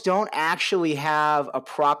of folks don't actually have a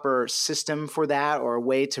proper system for that or a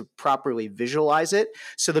way to properly visualize it.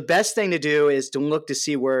 So the best thing to do is to look to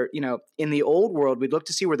see where, in the old world, we'd look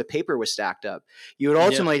to see where the paper was stacked up. You would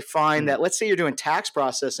ultimately find that, let's say you're doing tax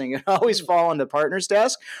processing, it always fall on the partner's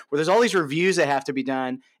desk where there's all these reviews that have to be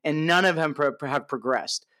done and none of them have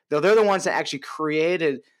progressed. Though they're the ones that actually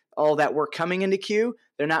created all that work coming into queue,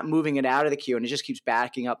 they're not moving it out of the queue, and it just keeps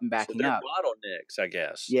backing up and backing up. Bottlenecks, I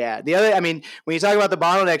guess. Yeah. When you talk about the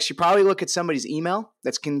bottlenecks, you probably look at somebody's email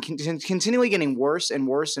that's continually getting worse and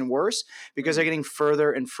worse and worse because they're getting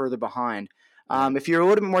further and further behind. If you're a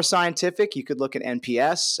little bit more scientific, you could look at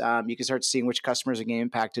NPS. You can start seeing which customers are getting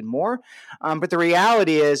impacted more. But the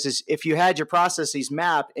reality is if you had your processes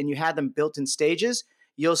mapped and you had them built in stages,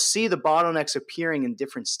 you'll see the bottlenecks appearing in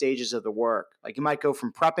different stages of the work. Like you might go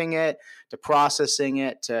from prepping it to processing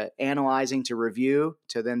it to analyzing to review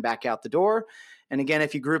to then back out the door. And again,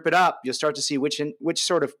 if you group it up, you'll start to see which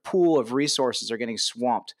sort of pool of resources are getting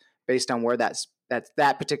swamped based on where that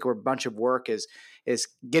particular bunch of work is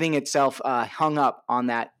getting itself hung up on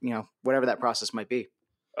that, whatever that process might be.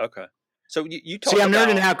 Okay. So you talk I'm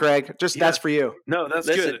nerding out, Greg. That's for you. No, that's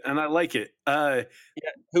good, and I like it. And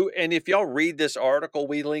if y'all read this article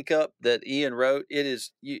we link up that Ian wrote, it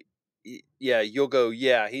is you'll go,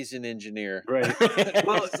 yeah, he's an engineer, right?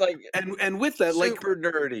 Well, it's like, and with that, like super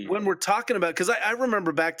nerdy. When we're talking about, because I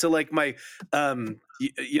remember back to like my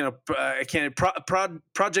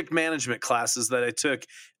project management classes that I took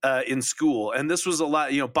in school, and this was a lot.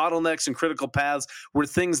 Bottlenecks and critical paths were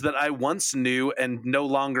things that I once knew and no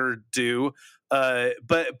longer do.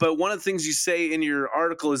 But one of the things you say in your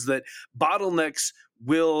article is that bottlenecks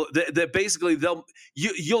that basically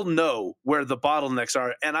you'll know where the bottlenecks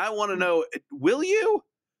are, and I want to know, will you?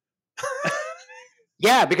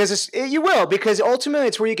 Yeah, because you will, because ultimately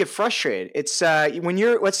it's where you get frustrated. It's when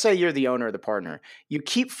let's say you're the owner or the partner, you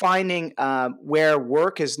keep finding where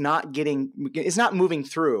work is not moving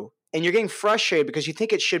through, and you're getting frustrated because you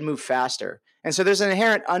think it should move faster. And so there's an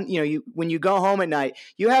inherent, when you go home at night,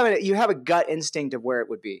 you have a gut instinct of where it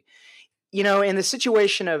would be. In the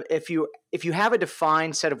situation of if you have a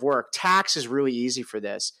defined set of work, tax is really easy for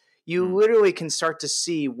this. You literally can start to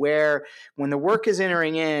see where, when the work is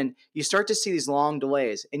entering in, you start to see these long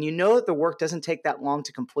delays. And you know that the work doesn't take that long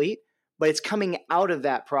to complete, but it's coming out of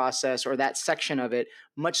that process or that section of it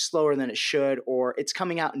much slower than it should, or it's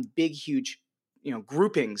coming out in big, huge,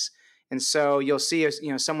 groupings. And so you'll see,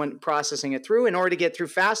 someone processing it through. In order to get through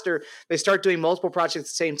faster, they start doing multiple projects at the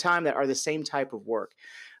same time that are the same type of work.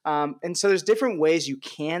 And so there's different ways you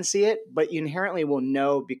can see it, but you inherently will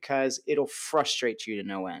know because it'll frustrate you to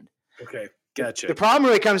no end. Okay, gotcha. The problem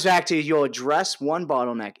really comes back to you'll address one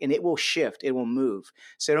bottleneck and it will shift, it will move.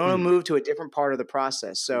 So it'll move to a different part of the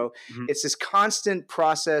process. So it's this constant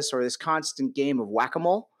process or this constant game of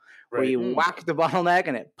whack-a-mole where you whack the bottleneck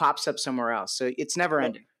and it pops up somewhere else. So it's never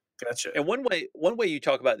ending. Gotcha. And one way you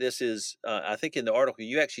talk about this is, I think in the article,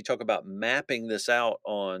 you actually talk about mapping this out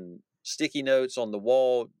on sticky notes on the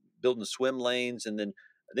wall, building swim lanes, and then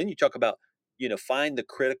you talk about find the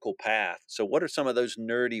critical path. So what are some of those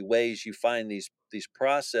nerdy ways you find these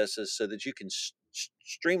processes so that you can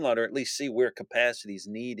streamline or at least see where capacity is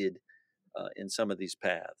needed in some of these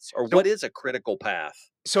paths? Or what is a critical path?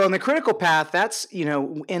 So in the critical path, that's,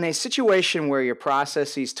 in a situation where your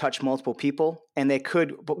processes touch multiple people and they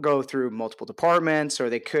could go through multiple departments, or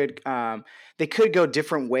they could go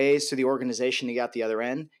different ways to the organization to get out the other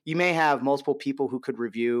end. You may have multiple people who could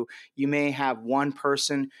review. You may have one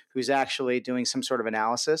person who's actually doing some sort of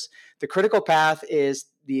analysis. The critical path is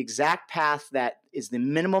the exact path that is the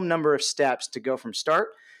minimum number of steps to go from start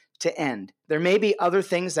to end. There may be other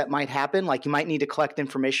things that might happen, like you might need to collect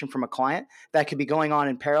information from a client that could be going on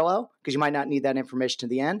in parallel because you might not need that information to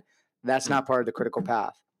the end. That's not part of the critical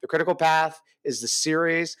path. The critical path is the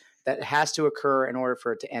series that has to occur in order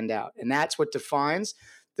for it to end out. And that's what defines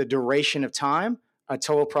the duration of time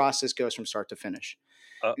until a process goes from start to finish.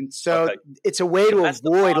 And so it's a way to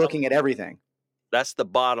avoid looking at everything. That's the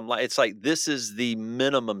bottom line. It's like this is the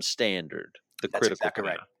minimum standard, That's critical exactly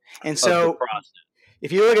path. Right. And so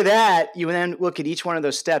if you look at that, you then look at each one of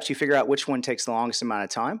those steps, you figure out which one takes the longest amount of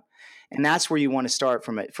time. And that's where you want to start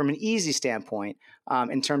from an easy standpoint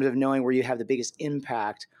in terms of knowing where you have the biggest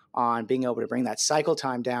impact on being able to bring that cycle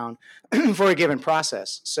time down for a given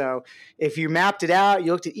process. So if you mapped it out,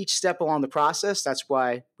 you looked at each step along the process, that's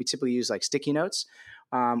why we typically use like sticky notes.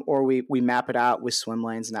 Or we map it out with swim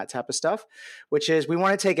lanes and that type of stuff, which is we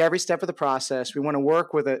want to take every step of the process. We want to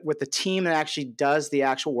work with the team that actually does the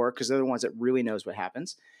actual work because they're the ones that really knows what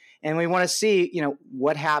happens. And we want to see,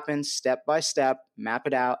 what happens step by step, map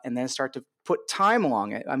it out, and then start to put time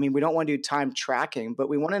along it. I mean, we don't want to do time tracking, but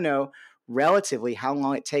we want to know relatively how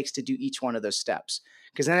long it takes to do each one of those steps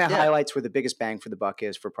because then it highlights where the biggest bang for the buck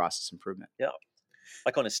is for process improvement. Yeah.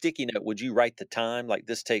 Like on a sticky note, would you write the time? Like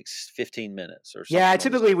this takes 15 minutes or something? Yeah, I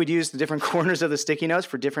typically would use the different corners of the sticky notes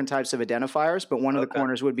for different types of identifiers, but one of the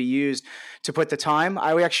corners would be used to put the time.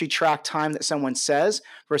 I would actually track time that someone says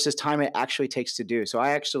versus time it actually takes to do. So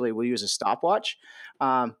I actually will use a stopwatch,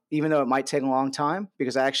 even though it might take a long time,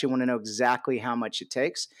 because I actually want to know exactly how much it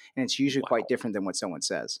takes. And it's usually quite different than what someone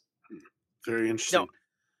says. Very interesting.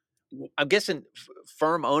 No, I'm guessing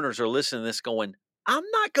firm owners are listening to this going, I'm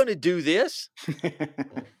not going to do this.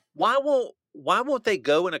 Why won't they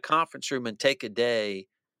go in a conference room and take a day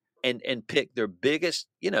and pick their biggest,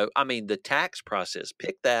 the tax process,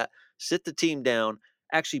 pick that, sit the team down,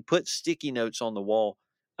 actually put sticky notes on the wall.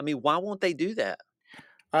 I mean, why won't they do that?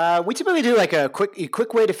 We typically do like a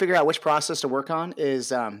quick way to figure out which process to work on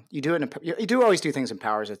is you do always do things in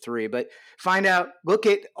powers of 3, but look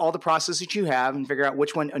at all the processes you have and figure out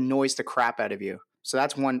which one annoys the crap out of you. So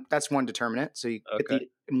that's one determinant. So you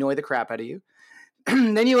annoy the crap out of you.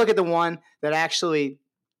 Then you look at the one that actually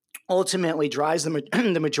ultimately drives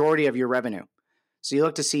the majority of your revenue. So you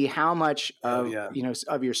look to see how much of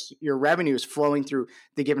your revenue is flowing through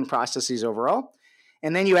the given processes overall.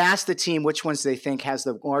 And then you ask the team which ones they think has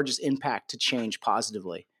the largest impact to change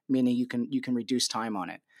positively, meaning you can reduce time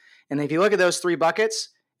on it. And if you look at those 3 buckets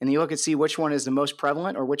and you look and see which one is the most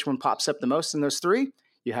prevalent or which one pops up the most in those 3,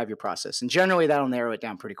 you have your process. And generally that'll narrow it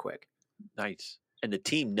down pretty quick. Nice. And the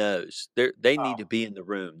team knows they need to be in the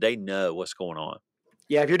room. They know what's going on.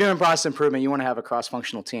 Yeah, if you're doing process improvement, you want to have a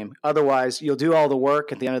cross-functional team. Otherwise, you'll do all the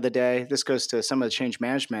work at the end of the day. This goes to some of the change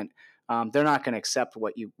management. They're not going to accept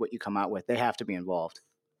what you come out with. They have to be involved.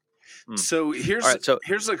 So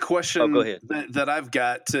here's a question that I've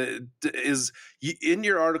got is in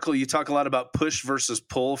your article, you talk a lot about push versus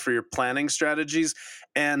pull for your planning strategies.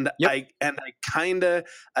 And and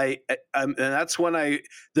that's when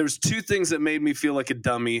there's 2 things that made me feel like a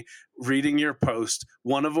dummy reading your post.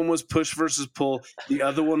 One of them was push versus pull. The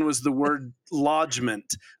other one was the word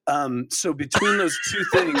lodgement. So between those 2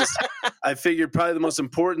 things, I figured probably the most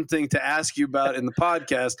important thing to ask you about in the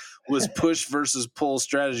podcast was push versus pull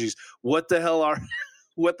strategies. What the hell are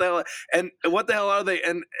they?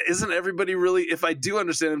 And isn't everybody really, if I do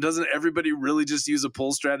understand them, doesn't everybody really just use a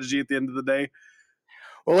pull strategy at the end of the day?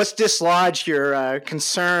 Well, let's dislodge your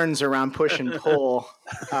concerns around push and pull.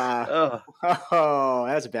 Oh,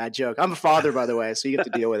 that's a bad joke. I'm a father, by the way, so you have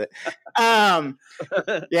to deal with it.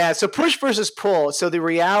 Yeah, so push versus pull. So the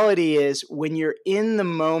reality is when you're in the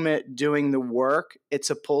moment doing the work,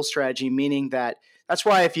 it's a pull strategy, meaning that's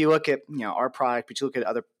why if you look at our product, but you look at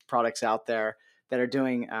other products out there that are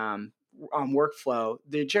doing on workflow,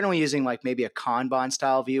 they're generally using like maybe a Kanban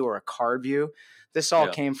style view or a card view. This all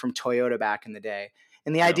came from Toyota back in the day.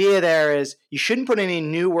 And the idea there is you shouldn't put any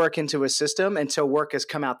new work into a system until work has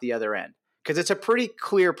come out the other end. Because it's a pretty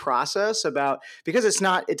clear process because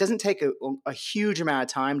it doesn't take a huge amount of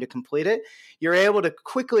time to complete it. You're able to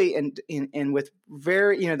quickly and with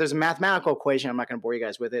there's a mathematical equation. I'm not going to bore you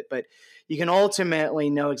guys with it, but you can ultimately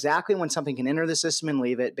know exactly when something can enter the system and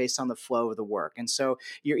leave it based on the flow of the work. And so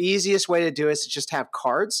your easiest way to do it is to just have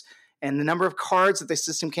cards. And the number of cards that the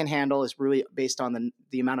system can handle is really based on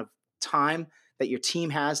the amount of time that your team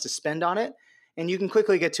has to spend on it. And you can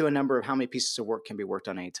quickly get to a number of how many pieces of work can be worked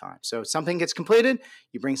on any time. So if something gets completed,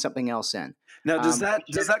 you bring something else in. Now, does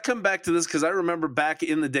that come back to this? Because I remember back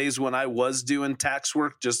in the days when I was doing tax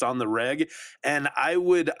work just on the reg, and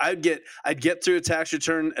I'd get through a tax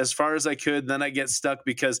return as far as I could, then I get stuck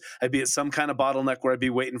because I'd be at some kind of bottleneck where I'd be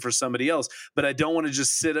waiting for somebody else. But I don't want to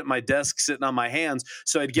just sit at my desk sitting on my hands.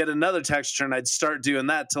 So I'd get another tax return. I'd start doing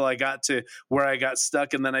that till I got to where I got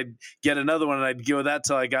stuck, and then I'd get another one and I'd go that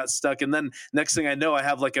till I got stuck. And then next thing I know, I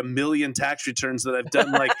have like 1 million tax returns that I've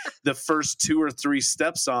done like the first 2 or 3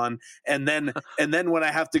 steps on, and then when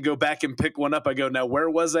I have to go back and pick one up, I go, now where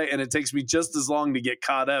was I? And it takes me just as long to get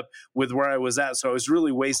caught up with where I was at. So I was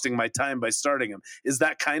really wasting my time by starting them. Is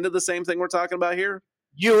that kind of the same thing we're talking about here?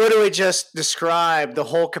 You literally just described the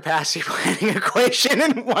whole capacity planning equation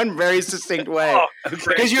in one very succinct way.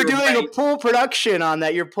 Because you're doing a pull production on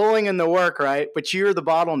that. You're pulling in the work, right? But you're the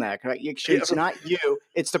bottleneck, right? It's not you.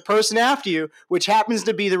 It's the person after you, which happens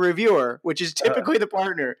to be the reviewer, which is typically the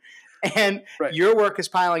partner. And your work is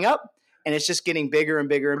piling up, and it's just getting bigger and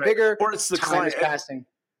bigger and bigger. Or it's the client passing.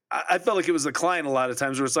 I felt like it was the client a lot of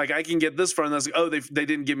times where it's like, I can get this far, and that's like, oh, they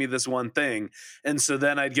didn't give me this one thing. And so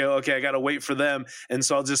then I'd go, okay, I got to wait for them. And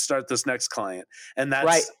so I'll just start this next client. And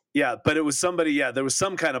that's Yeah, but it was somebody, there was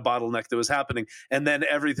some kind of bottleneck that was happening, and then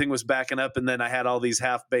everything was backing up, and then I had all these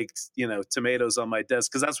half-baked, tomatoes on my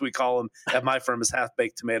desk, because that's what we call them at my firm, is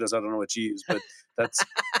half-baked tomatoes. I don't know what you use, but that's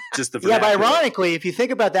just the vernacular. Yeah, but ironically, if you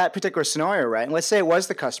think about that particular scenario, right, and let's say it was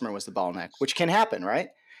the customer was the bottleneck, which can happen, right?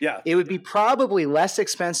 Yeah. It would be probably less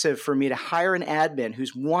expensive for me to hire an admin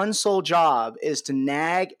whose one sole job is to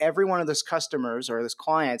nag every one of those customers or those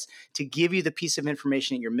clients to give you the piece of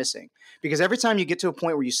information that you're missing. Because every time you get to a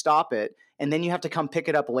point where you stop it and then you have to come pick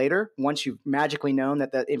it up later, once you've magically known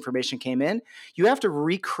that that information came in, you have to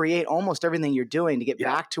recreate almost everything you're doing to get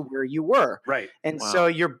back to where you were. Right. And so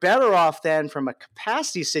you're better off then from a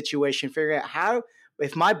capacity situation, figuring out how,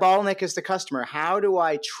 if my bottleneck is the customer, how do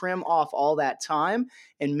I trim off all that time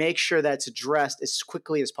and make sure that's addressed as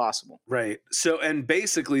quickly as possible? Right. So, and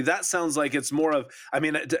basically that sounds like it's more of,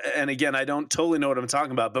 and again, I don't totally know what I'm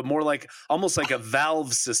talking about, but more like almost like a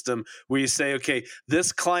valve system where you say, okay,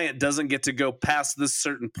 this client doesn't get to go past this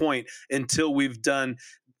certain point until we've done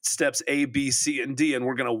steps A, B, C, and D, and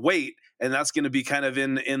we're going to wait. And that's going to be kind of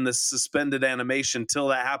in the suspended animation till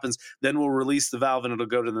that happens. Then we'll release the valve and it'll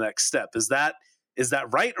go to the next step. Is that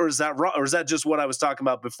right, or is that wrong, or is that just what I was talking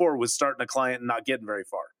about before with starting a client and not getting very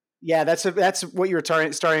far? Yeah, that's what you were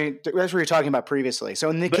starting. That's what you're talking about previously. So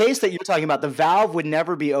in the case that you're talking about, the valve would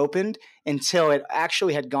never be opened until it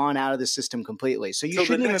actually had gone out of the system completely. So you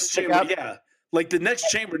shouldn't even pick up. Like the next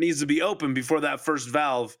chamber needs to be open before that first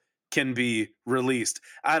valve can be released.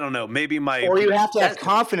 I don't know. Maybe or you have to have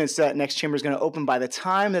confidence that next chamber is going to open by the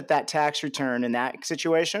time that tax return in that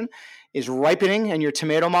situation is ripening in your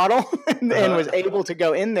tomato model and was able to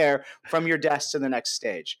go in there from your desk to the next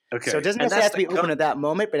stage. Okay. So it doesn't necessarily have to be open at that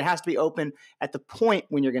moment, but it has to be open at the point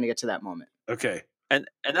when you're going to get to that moment. Okay. And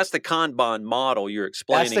that's the Kanban model you're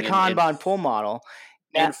explaining. That's the Kanban pull model.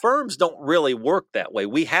 And firms don't really work that way.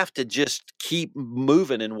 We have to just keep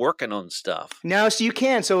moving and working on stuff. No, so you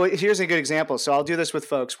can. So here's a good example. So I'll do this with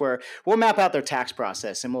folks where we'll map out their tax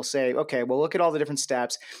process and we'll say, okay, we'll look at all the different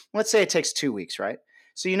steps. Let's say it takes 2 weeks, right?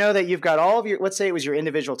 So you know that you've got all of your, let's say it was your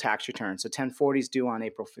individual tax return. So 1040 is due on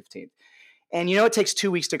April 15th. And you know it takes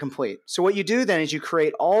 2 weeks to complete. So what you do then is you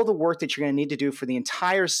create all the work that you're going to need to do for the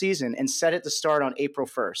entire season and set it to start on April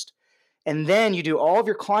 1st. And then you do all of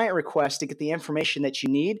your client requests to get the information that you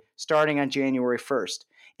need starting on January 1st.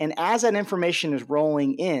 And as that information is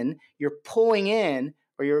rolling in, you're pulling in,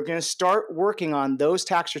 or you're going to start working on those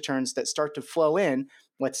tax returns that start to flow in,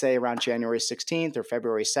 let's say around January 16th or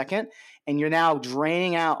February 2nd. And you're now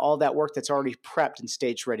draining out all that work that's already prepped and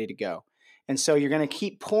staged ready to go. And so you're going to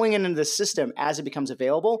keep pulling it into the system as it becomes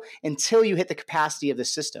available until you hit the capacity of the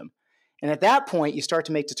system. And at that point, you start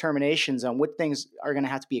to make determinations on what things are going to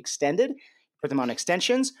have to be extended, put them on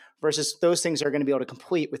extensions, versus those things are going to be able to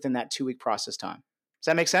complete within that 2 week process time. Does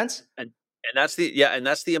that make sense? And that's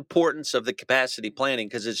the importance of the capacity planning,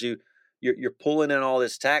 because as you're pulling in all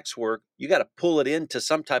this tax work, you got to pull it into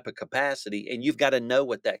some type of capacity, and you've got to know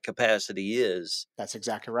what that capacity is. That's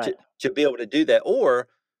exactly right. To be able to do that.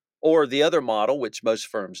 Or the other model, which most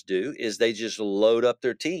firms do, is they just load up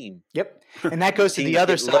their team. Yep. And that goes to the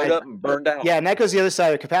other side. Load up and burned out. Yeah, and that goes to the other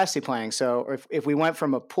side of capacity planning. So if we went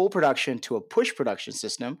from a pull production to a push production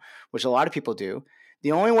system, which a lot of people do,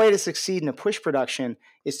 the only way to succeed in a push production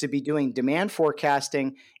is to be doing demand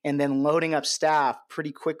forecasting and then loading up staff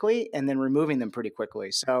pretty quickly and then removing them pretty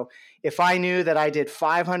quickly. So if I knew that I did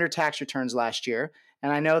 500 tax returns last year,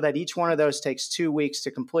 and I know that each one of those takes 2 weeks to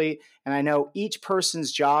complete, and I know each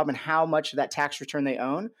person's job and how much of that tax return they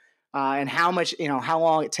own, and how much, how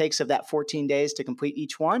long it takes of that 14 days to complete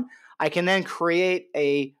each one, I can then create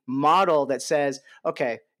a model that says,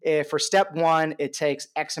 okay, if for step one, it takes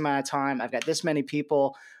X amount of time, I've got this many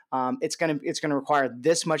people, it's going to require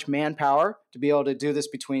this much manpower to be able to do this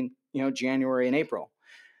between, January and April.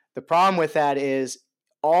 The problem with that is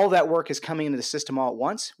all that work is coming into the system all at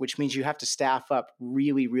once, which means you have to staff up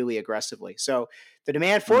really, really aggressively. So the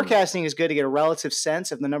demand forecasting is good to get a relative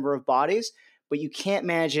sense of the number of bodies, but you can't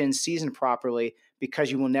manage it in season properly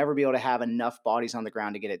because you will never be able to have enough bodies on the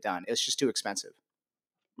ground to get it done. It's just too expensive.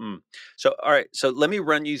 So, all right. So let me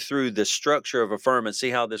run you through the structure of a firm and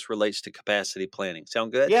see how this relates to capacity planning.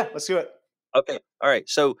 Sound good? Yeah, let's do it. Okay. All right.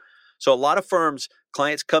 So a lot of firms,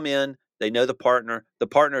 clients come in, they know the partner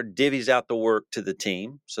divvies out the work to the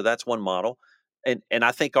team. So that's one model. And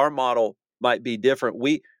I think our model might be different.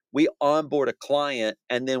 We onboard a client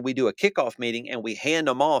and then we do a kickoff meeting and we hand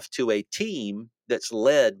them off to a team that's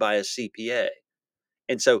led by a CPA.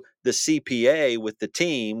 And so the CPA with the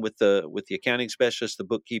team, with the accounting specialist, the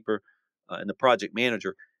bookkeeper, and the project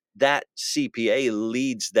manager, that CPA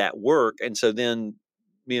leads that work. And so then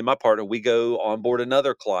me and my partner, we go onboard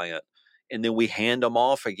another client. and then we hand them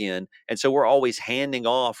off again. And so we're always handing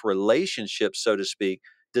off relationships, so to speak.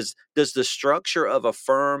 Does the structure of a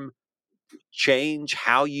firm change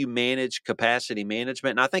how you manage capacity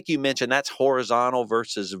management? And I think you mentioned that's horizontal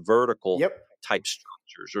versus vertical type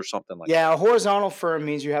structures or something like that. Yeah, a horizontal firm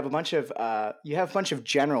means you have a bunch of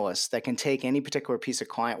generalists that can take any particular piece of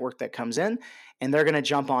client work that comes in, and they're going to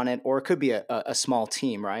jump on it, or it could be a small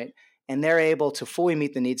team, right? And they're able to fully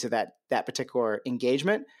meet the needs of that particular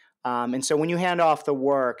engagement. And so when you hand off the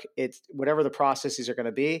work, it's whatever the processes are going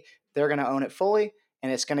to be, they're going to own it fully,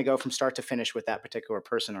 and it's going to go from start to finish with that particular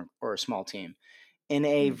person or a small team. In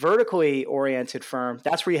a vertically oriented firm,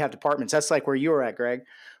 that's where you have departments. That's like where you were at, Greg,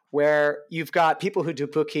 where you've got people who do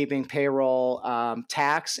bookkeeping, payroll,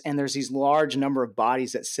 tax, and there's these large number of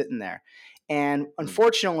bodies that sit in there. And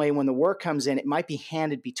unfortunately, when the work comes in, it might be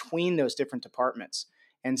handed between those different departments.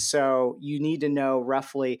 And so you need to know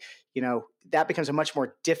roughly, that becomes a much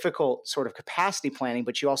more difficult sort of capacity planning,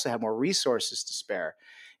 but you also have more resources to spare.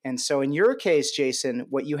 And so in your case, Jason,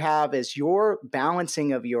 what you have is your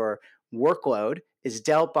balancing of your workload is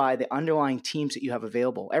dealt by the underlying teams that you have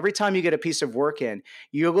available. Every time you get a piece of work in,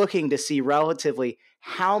 you're looking to see relatively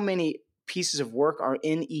how many pieces of work are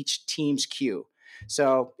in each team's queue.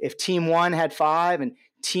 So if team 1 had 5 and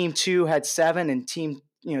team 2 had 7 and team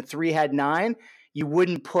 3 had 9, you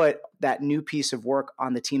wouldn't put that new piece of work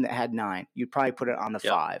on the team that had 9. You'd probably put it on the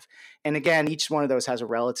 5. And again, each one of those has a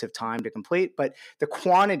relative time to complete, but the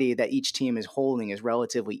quantity that each team is holding is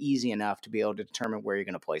relatively easy enough to be able to determine where you're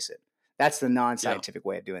going to place it. That's the non-scientific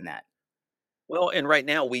way of doing that. Well, and right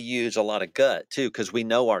now we use a lot of gut too, because we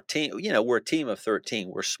know our team, we're a team of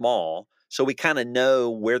 13. We're small. So we kind of know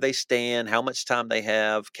where they stand, how much time they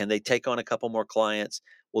have. Can they take on a couple more clients?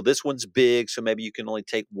 Well, this one's big, so maybe you can only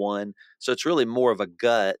take one. So it's really more of a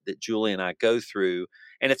gut that Julie and I go through.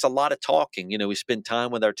 And it's a lot of talking. We spend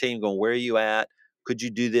time with our team going, where are you at? Could you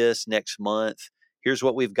do this next month? Here's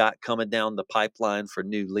what we've got coming down the pipeline for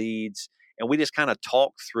new leads. And we just kind of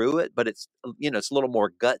talk through it, but it's, it's a little more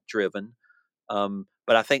gut driven.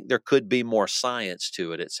 But I think there could be more science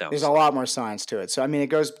to it. It sounds there's a lot more science to it. So, I mean, it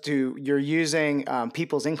goes to you're using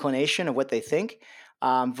people's inclination of what they think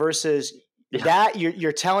versus that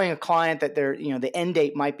you're telling a client that they're, the end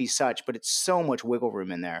date might be such, but it's so much wiggle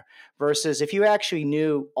room in there versus if you actually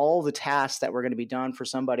knew all the tasks that were going to be done for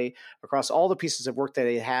somebody across all the pieces of work that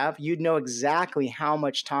they have, you'd know exactly how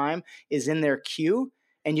much time is in their queue.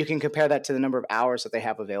 And you can compare that to the number of hours that they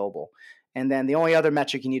have available. And then the only other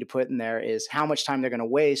metric you need to put in there is how much time they're going to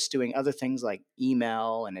waste doing other things like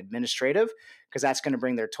email and administrative, because that's going to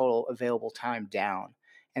bring their total available time down.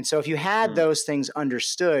 And so if you had those things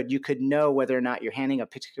understood, you could know whether or not you're handing a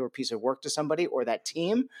particular piece of work to somebody or that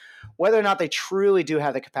team, whether or not they truly do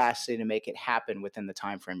have the capacity to make it happen within the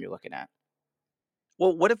time frame you're looking at.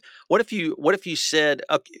 Well, what if you said,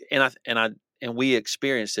 okay, and we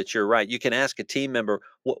experienced that you're right. You can ask a team member,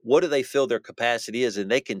 what do they feel their capacity is? And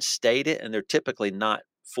they can state it, and they're typically not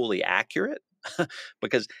fully accurate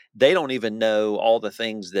because they don't even know all the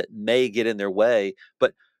things that may get in their way.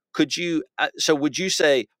 But would you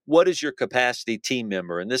say, what is your capacity team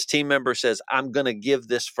member? And this team member says, I'm going to give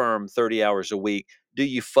this firm 30 hours a week. Do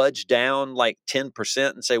you fudge down like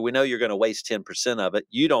 10% and say, we know you're going to waste 10% of it?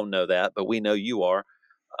 You don't know that, but we know you are.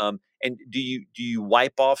 And do you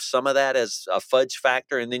wipe off some of that as a fudge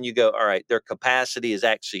factor, and then you go, all right, their capacity is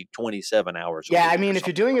actually 27 hours a week? Yeah, I mean, if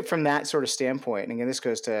you're doing it from that sort of standpoint, and again, this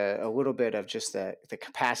goes to a little bit of just the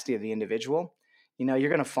capacity of the individual, you're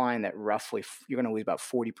going to find that roughly you're going to lose about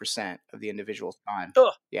 40% of the individual's time.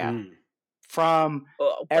 Yeah. From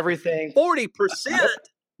everything. 40%?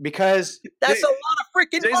 Because that's a lot of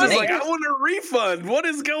freaking Jason's money. Like, I want a refund. What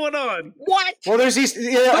is going on? What? Well, there's these.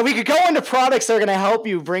 We could go into products that are going to help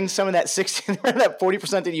you bring some of that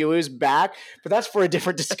 40% that you lose back, but that's for a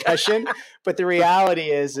different discussion. But the reality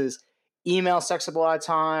is email sucks up a lot of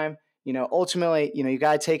time. Ultimately, you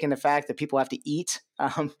got to take into fact that people have to eat.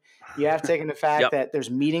 You have to take into fact that there's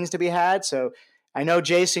meetings to be had. So I know,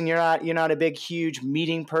 Jason, you're not a big, huge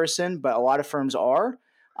meeting person, but a lot of firms are.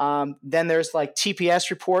 Then there's like TPS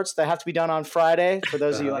reports that have to be done on Friday for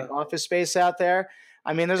those of you like Office Space out there.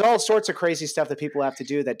 I mean, there's all sorts of crazy stuff that people have to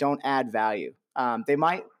do that don't add value. They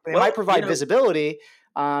might provide visibility,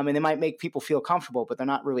 and they might make people feel comfortable, but they're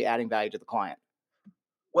not really adding value to the client.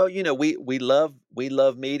 Well, we love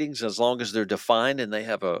meetings as long as they're defined and they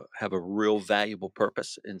have a real valuable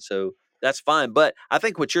purpose, and so that's fine. But I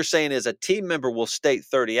think what you're saying is a team member will state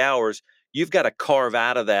 30 hours. You've got to carve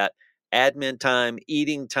out of that admin time,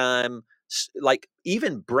 eating time, like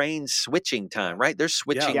even brain switching time, right? They're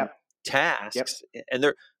switching tasks,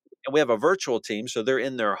 and And we have a virtual team, so they're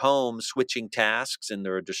in their home switching tasks and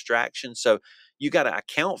there are distractions. So you got to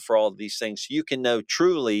account for all of these things so you can know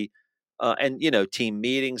truly, and team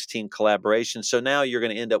meetings, team collaboration. So now you're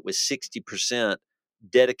going to end up with 60%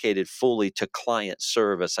 dedicated fully to client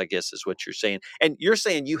service, I guess is what you're saying. And you're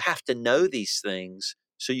saying you have to know these things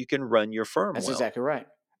so you can run your firm That's well. exactly right.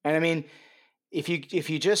 And I mean, if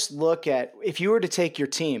you just look at, if you were to take your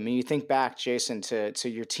team and you think back, Jason, to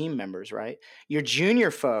your team members, right? Your junior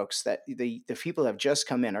folks, that the people that have just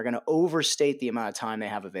come in, are going to overstate the amount of time they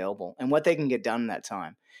have available and what they can get done in that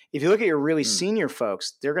time. If you look at your really senior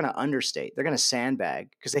folks, they're going to understate. They're going to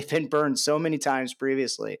sandbag because they've been burned so many times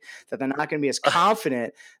previously that they're not going to be as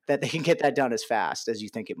confident that they can get that done as fast as you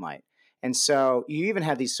think it might. And so you even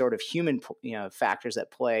have these sort of human, factors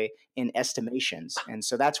that play in estimations. And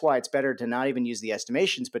so that's why it's better to not even use the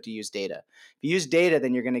estimations, but to use data. If you use data,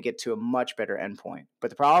 then you're going to get to a much better endpoint.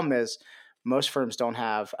 But the problem is most firms don't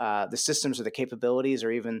have the systems or the capabilities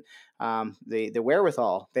or even the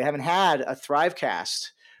wherewithal. They haven't had a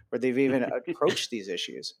Thrivecast where they've even approached these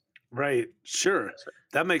issues. Right. Sure.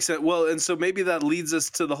 That makes sense. Well, and so maybe that leads us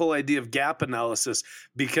to the whole idea of gap analysis,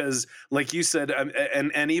 because like you said,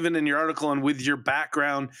 and even in your article and with your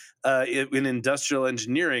background in industrial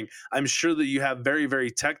engineering, I'm sure that you have very,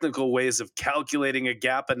 very technical ways of calculating a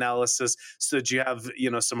gap analysis so that you have,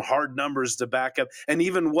 some hard numbers to back up. And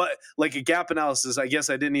even like a gap analysis, I guess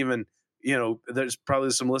I didn't even, there's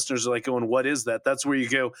probably some listeners are like going, what is that? That's where you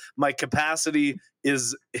go, my capacity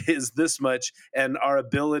is this much, and our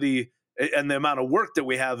ability and the amount of work that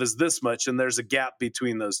we have is this much, and there's a gap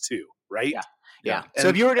between those two, right? Yeah. So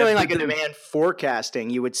if you were doing like a demand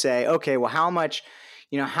forecasting, you would say, okay, well, how much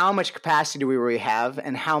capacity do we really have,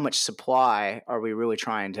 and how much supply are we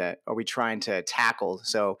trying to tackle?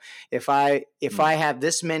 So if I have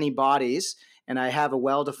this many bodies and I have a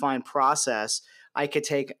well-defined process, I could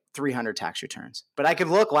take 300 tax returns. But I could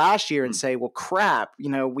look last year and say, well, crap,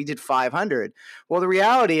 we did 500. Well, the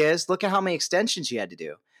reality is, look at how many extensions you had to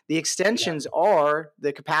do. The extensions are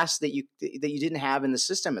the capacity that you didn't have in the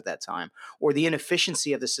system at that time, or the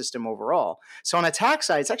inefficiency of the system overall. So on a tax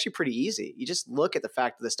side, it's actually pretty easy. You just look at the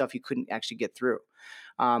fact of the stuff you couldn't actually get through.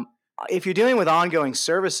 If you're dealing with ongoing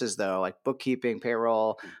services, though, like bookkeeping,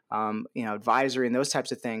 payroll, advisory, and those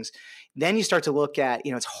types of things, then you start to look at,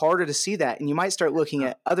 it's harder to see that. And you might start looking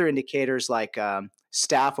at other indicators like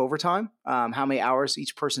staff overtime, how many hours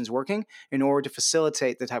each person's working in order to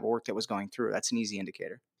facilitate the type of work that was going through. That's an easy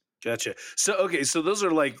indicator. Gotcha. So, okay. So those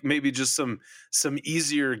are like maybe just some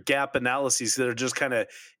easier gap analyses that are just kind of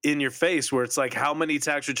in your face, where it's like, how many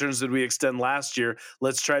tax returns did we extend last year?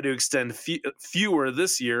 Let's try to extend fewer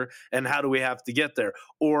this year. And how do we have to get there?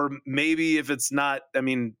 Or maybe if it's not,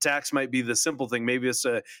 tax might be the simple thing. Maybe if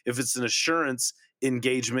it's an assurance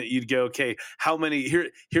engagement, you'd go, okay, how many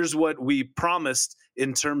here's what we promised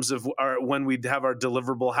in terms of when we'd have our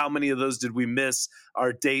deliverable, how many of those did we miss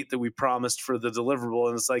our date that we promised for the deliverable?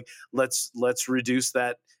 And it's like, let's reduce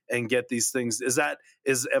that and get these things.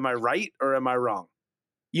 Am I right or am I wrong?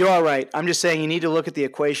 You are right. I'm just saying you need to look at the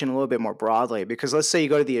equation a little bit more broadly, because let's say you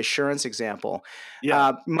go to the assurance example.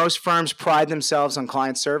 Most firms pride themselves on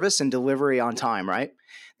client service and delivery on time, right?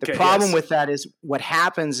 The problem with that is what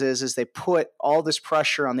happens is they put all this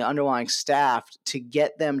pressure on the underlying staff to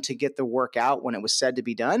get them to get the work out when it was said to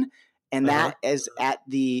be done. And that is at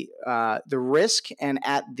the risk and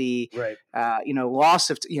at the loss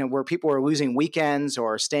of where people are losing weekends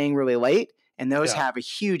or staying really late, and those have a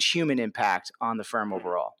huge human impact on the firm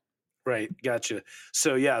overall. Right. Gotcha.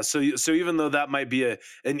 So so even though that might be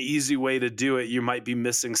an easy way to do it, you might be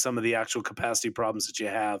missing some of the actual capacity problems that you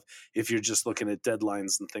have if you're just looking at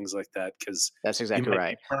deadlines and things like that. Because that's exactly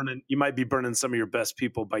right. You might be burning some of your best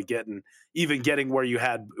people by getting where you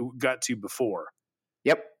got to before.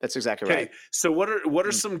 Yep, that's exactly right. So what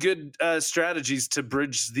are some good strategies to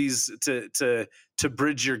bridge these to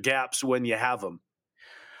bridge your gaps when you have them?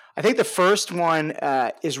 I think the first one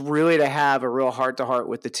is really to have a real heart-to-heart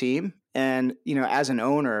with the team, and as an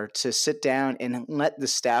owner, to sit down and let the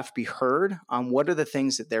staff be heard on what are the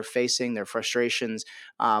things that they're facing, their frustrations,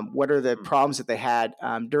 what are the problems that they had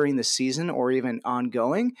during the season or even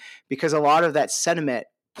ongoing, because a lot of that sentiment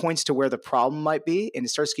points to where the problem might be, and it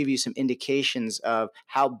starts to give you some indications of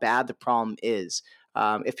how bad the problem is.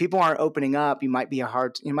 If people aren't opening up, it might be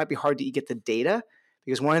hard to get the data,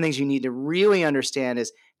 because one of the things you need to really understand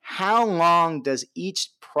is how long does each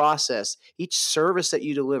process, each service that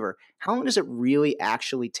you deliver, how long does it really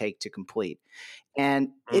actually take to complete? And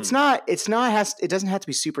it doesn't have to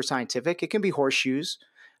be super scientific. It can be horseshoes.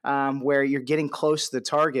 where you're getting close to the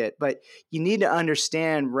target. But you need to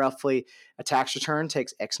understand roughly a tax return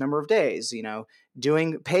takes X number of days.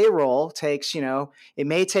 Doing payroll takes, it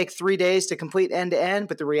may take 3 days to complete end to end,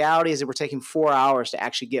 but the reality is that we're taking 4 hours to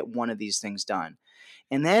actually get one of these things done.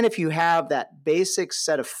 And then if you have that basic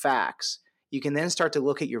set of facts, you can then start to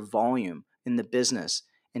look at your volume in the business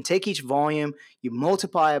and take each volume, you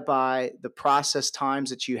multiply it by the process times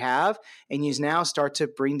that you have, and you now start to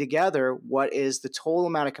bring together what is the total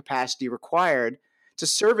amount of capacity required to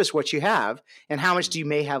service what you have and how much do you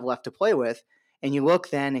may have left to play with. And you look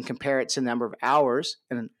then and compare it to the number of hours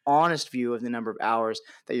and an honest view of the number of hours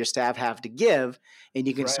that your staff have to give, and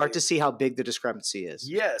you can start to see how big the discrepancy is.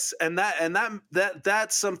 Yes, and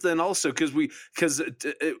that's something also because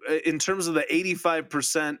in terms of the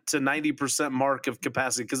 85% to 90% mark of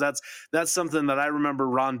capacity, because that's something that I remember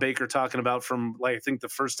Ron Baker talking about from I think the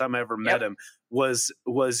first time I ever met him was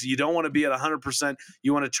you don't want to be at 100%,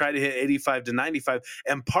 you want to try to hit 85 to 95,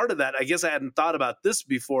 and part of that, I guess I hadn't thought about this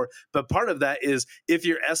before, but part of that is if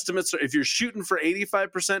you're shooting for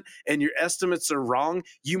 85% and your estimates are wrong,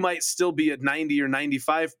 you might still be at 90 or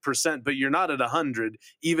 95%, but you're not at 100,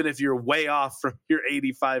 even if you're way off from your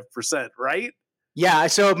 85%, right? Yeah.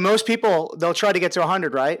 So most people, they'll try to get to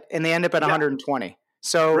 100, right? And they end up at 120.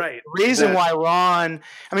 So the reason why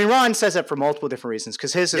Ron says that for multiple different reasons,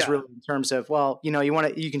 because his is really in terms of,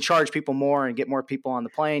 you can charge people more and get more people on the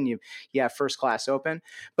plane. You have first class open.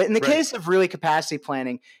 But in the case of really capacity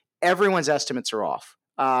planning, everyone's estimates are off.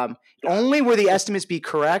 Only where the estimates be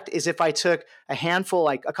correct is if I took a handful,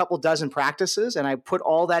 like a couple dozen practices, and I put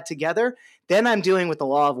all that together, then I'm dealing with the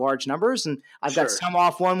law of large numbers, and I've got some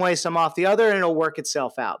off one way, some off the other, and it'll work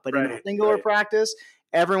itself out. But in a singular practice,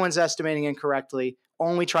 everyone's estimating incorrectly.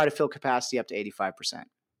 Only try to fill capacity up to 85%.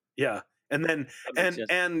 Yeah. And then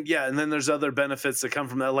and then there's other benefits that come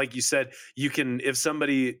from that. Like you said, you can, if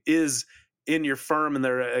somebody is in your firm and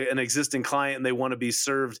they're an existing client and they want to be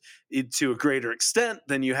served to a greater extent,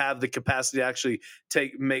 then you have the capacity to actually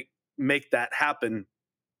make that happen.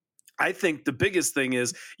 I think the biggest thing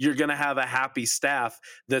is you're going to have a happy staff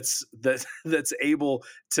that's able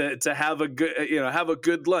to have a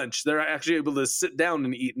good lunch. They're actually able to sit down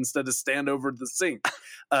and eat instead of stand over the sink,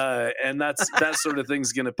 and that sort of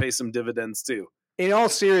thing's going to pay some dividends too. In all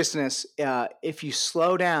seriousness, if you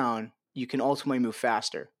slow down, you can ultimately move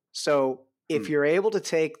faster. So if you're able to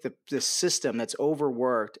take the system that's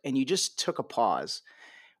overworked and you just took a pause,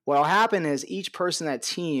 what'll happen is each person in that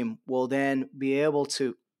team will then be able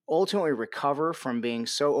to ultimately recover from being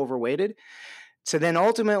so overweighted to then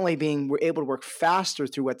ultimately being able to work faster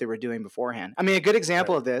through what they were doing beforehand. I mean, a good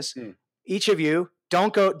example of this, each of you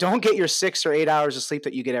don't get your 6 or 8 hours of sleep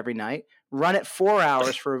that you get every night. Run it 4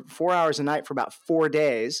 hours for 4 hours a night for about 4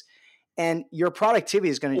 days. And your productivity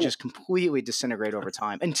is going to just completely disintegrate over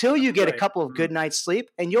time until you get a couple of good nights sleep,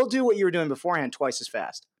 and you'll do what you were doing beforehand twice as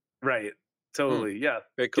fast. Right. Totally. Yeah.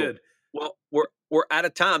 Very cool. Good. Well, we're out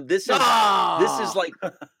of time. This is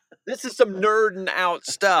some nerding out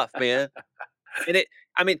stuff, man. And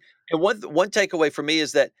one takeaway for me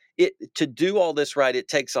is that to do all this right, it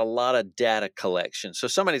takes a lot of data collection. So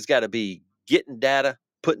somebody's got to be getting data,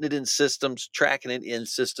 putting it in systems, tracking it in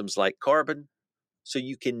systems like Carbon. So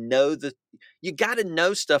you can you got to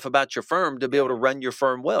know stuff about your firm to be able to run your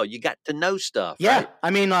firm well. You got to know stuff. Yeah. Right?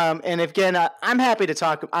 I mean, and again, I'm happy to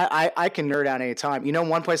talk. I can nerd out anytime.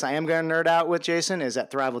 One place I am going to nerd out with Jason is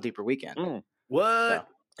at Thrival Deeper Weekend. What? So.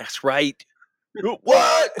 That's right.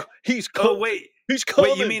 What? He's coming. Oh, wait. He's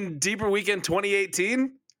coming. Wait, you mean Deeper Weekend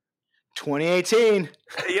 2018? 2018.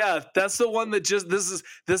 Yeah, that's the one that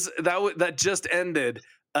that just ended.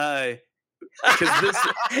 Because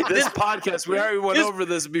this podcast, we already went over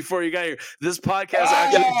this before you got here. This podcast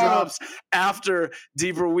actually drops after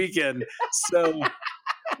Deeper Weekend. So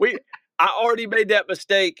I already made that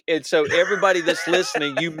mistake, and so everybody that's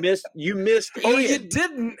listening, you missed. Oh, you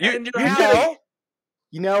didn't.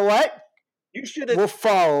 You know what? You should have. We'll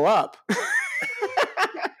follow up.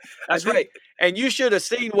 That's right. And you should have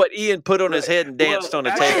seen what Ian put on his head and danced on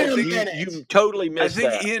the table. You totally missed that.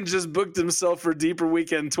 I think Ian just booked himself for Deeper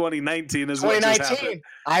Weekend 2019 as 2019.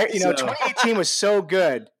 2018 was so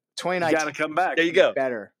good. 2019. You got to come back. There you go.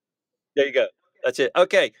 Better. There you go. That's it.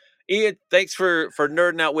 Okay. Ian, thanks for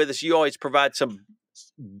nerding out with us. You always provide some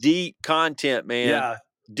deep content, man. Yeah.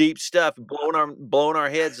 Deep stuff, blowing our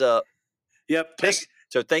heads up. Yep.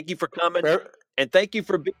 So thank you for coming. And thank you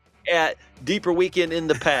for being at Deeper Weekend in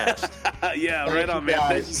the past. Yeah, right on, man.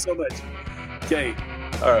 Thank you so much. Okay.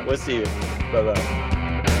 All right, we'll see you. Bye-bye.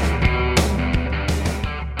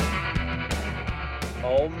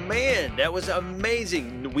 Oh, man, that was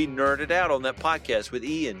amazing. We nerded out on that podcast with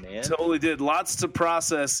Ian, man. Totally did. Lots to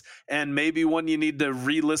process, and maybe one you need to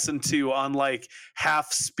re-listen to on like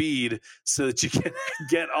half speed so that you can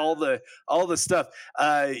get all the stuff.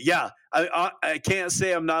 I can't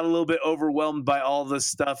say I'm not a little bit overwhelmed by all the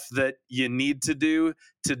stuff that you need to do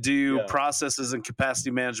processes and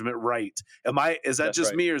capacity management right. Is that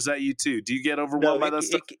just me, or is that you too? Do you get overwhelmed by that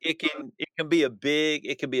stuff? It can be a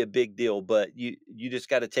big deal, but you just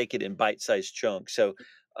got to take it in bite-sized chunks. So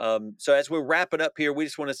as we're wrapping up here, we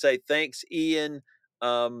just want to say thanks, Ian.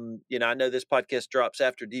 I know this podcast drops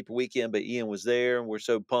after Deeper Weekend, but Ian was there, and we're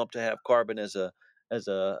so pumped to have Carbon as a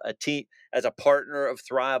team, as a partner of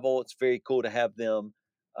Thrival. It's very cool to have them.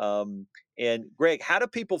 And Greg, how do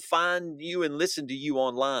people find you and listen to you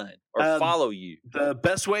online or follow you? The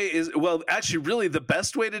best way is, really the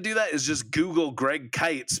best way to do that is just Google Greg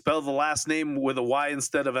Kite, spell the last name with a Y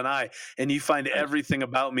instead of an I, and you find everything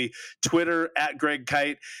about me. Twitter at Greg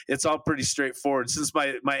Kite. It's all pretty straightforward. Since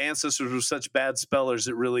my ancestors were such bad spellers,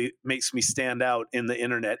 it really makes me stand out in the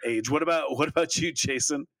internet age. What about you,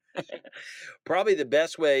 Jason? Probably the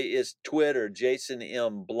best way is Twitter, Jason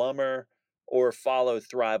M. Blummer, or follow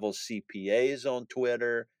Thrival CPAs on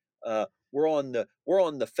Twitter. We're on the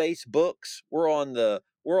Facebooks. We're on the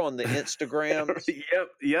Instagrams.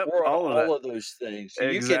 Yep. We're on all of those things. So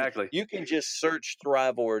exactly. You can just search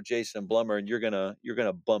Thrival or Jason Blummer, and you're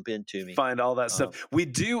gonna bump into me. Find all that stuff. We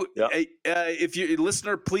do. Yep. If you're a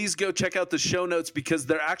listener, please go check out the show notes, because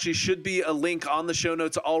there actually should be a link on the show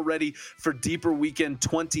notes already for Deeper Weekend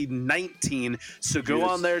 2019. So go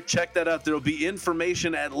on there, check that out. There'll be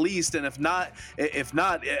information at least, and if not,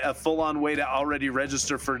 a full-on way to already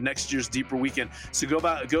register for next year's Deeper Weekend. So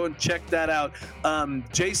go and check that out.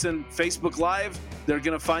 Jason, Facebook Live, they're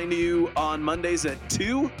going to find you on Mondays at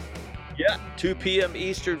 2? Yeah, 2 p.m.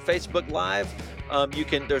 Eastern, Facebook Live.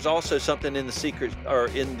 There's also something in the secret or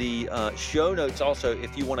in the show notes also,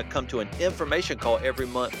 if you want to come to an information call every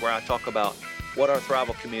month where I talk about what our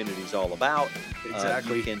Thrival community is all about.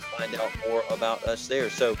 Exactly. You can find out more about us there.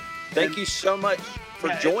 So thank you so much for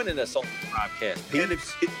joining us on the podcast. And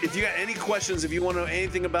if you got any questions, if you want to know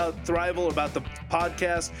anything about Thrival, or about the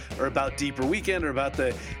podcast, or about Deeper Weekend, or about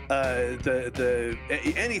the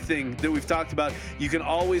anything that we've talked about, you can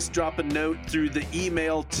always drop a note through the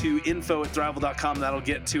email to info@thrival.com. That'll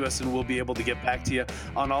get to us, and we'll be able to get back to you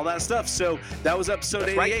on all that stuff. So that was episode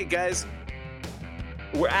 88, right, guys.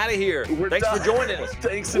 We're out of here. Thanks for joining us.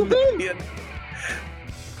 Thanks a million.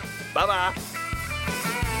 Bye-bye.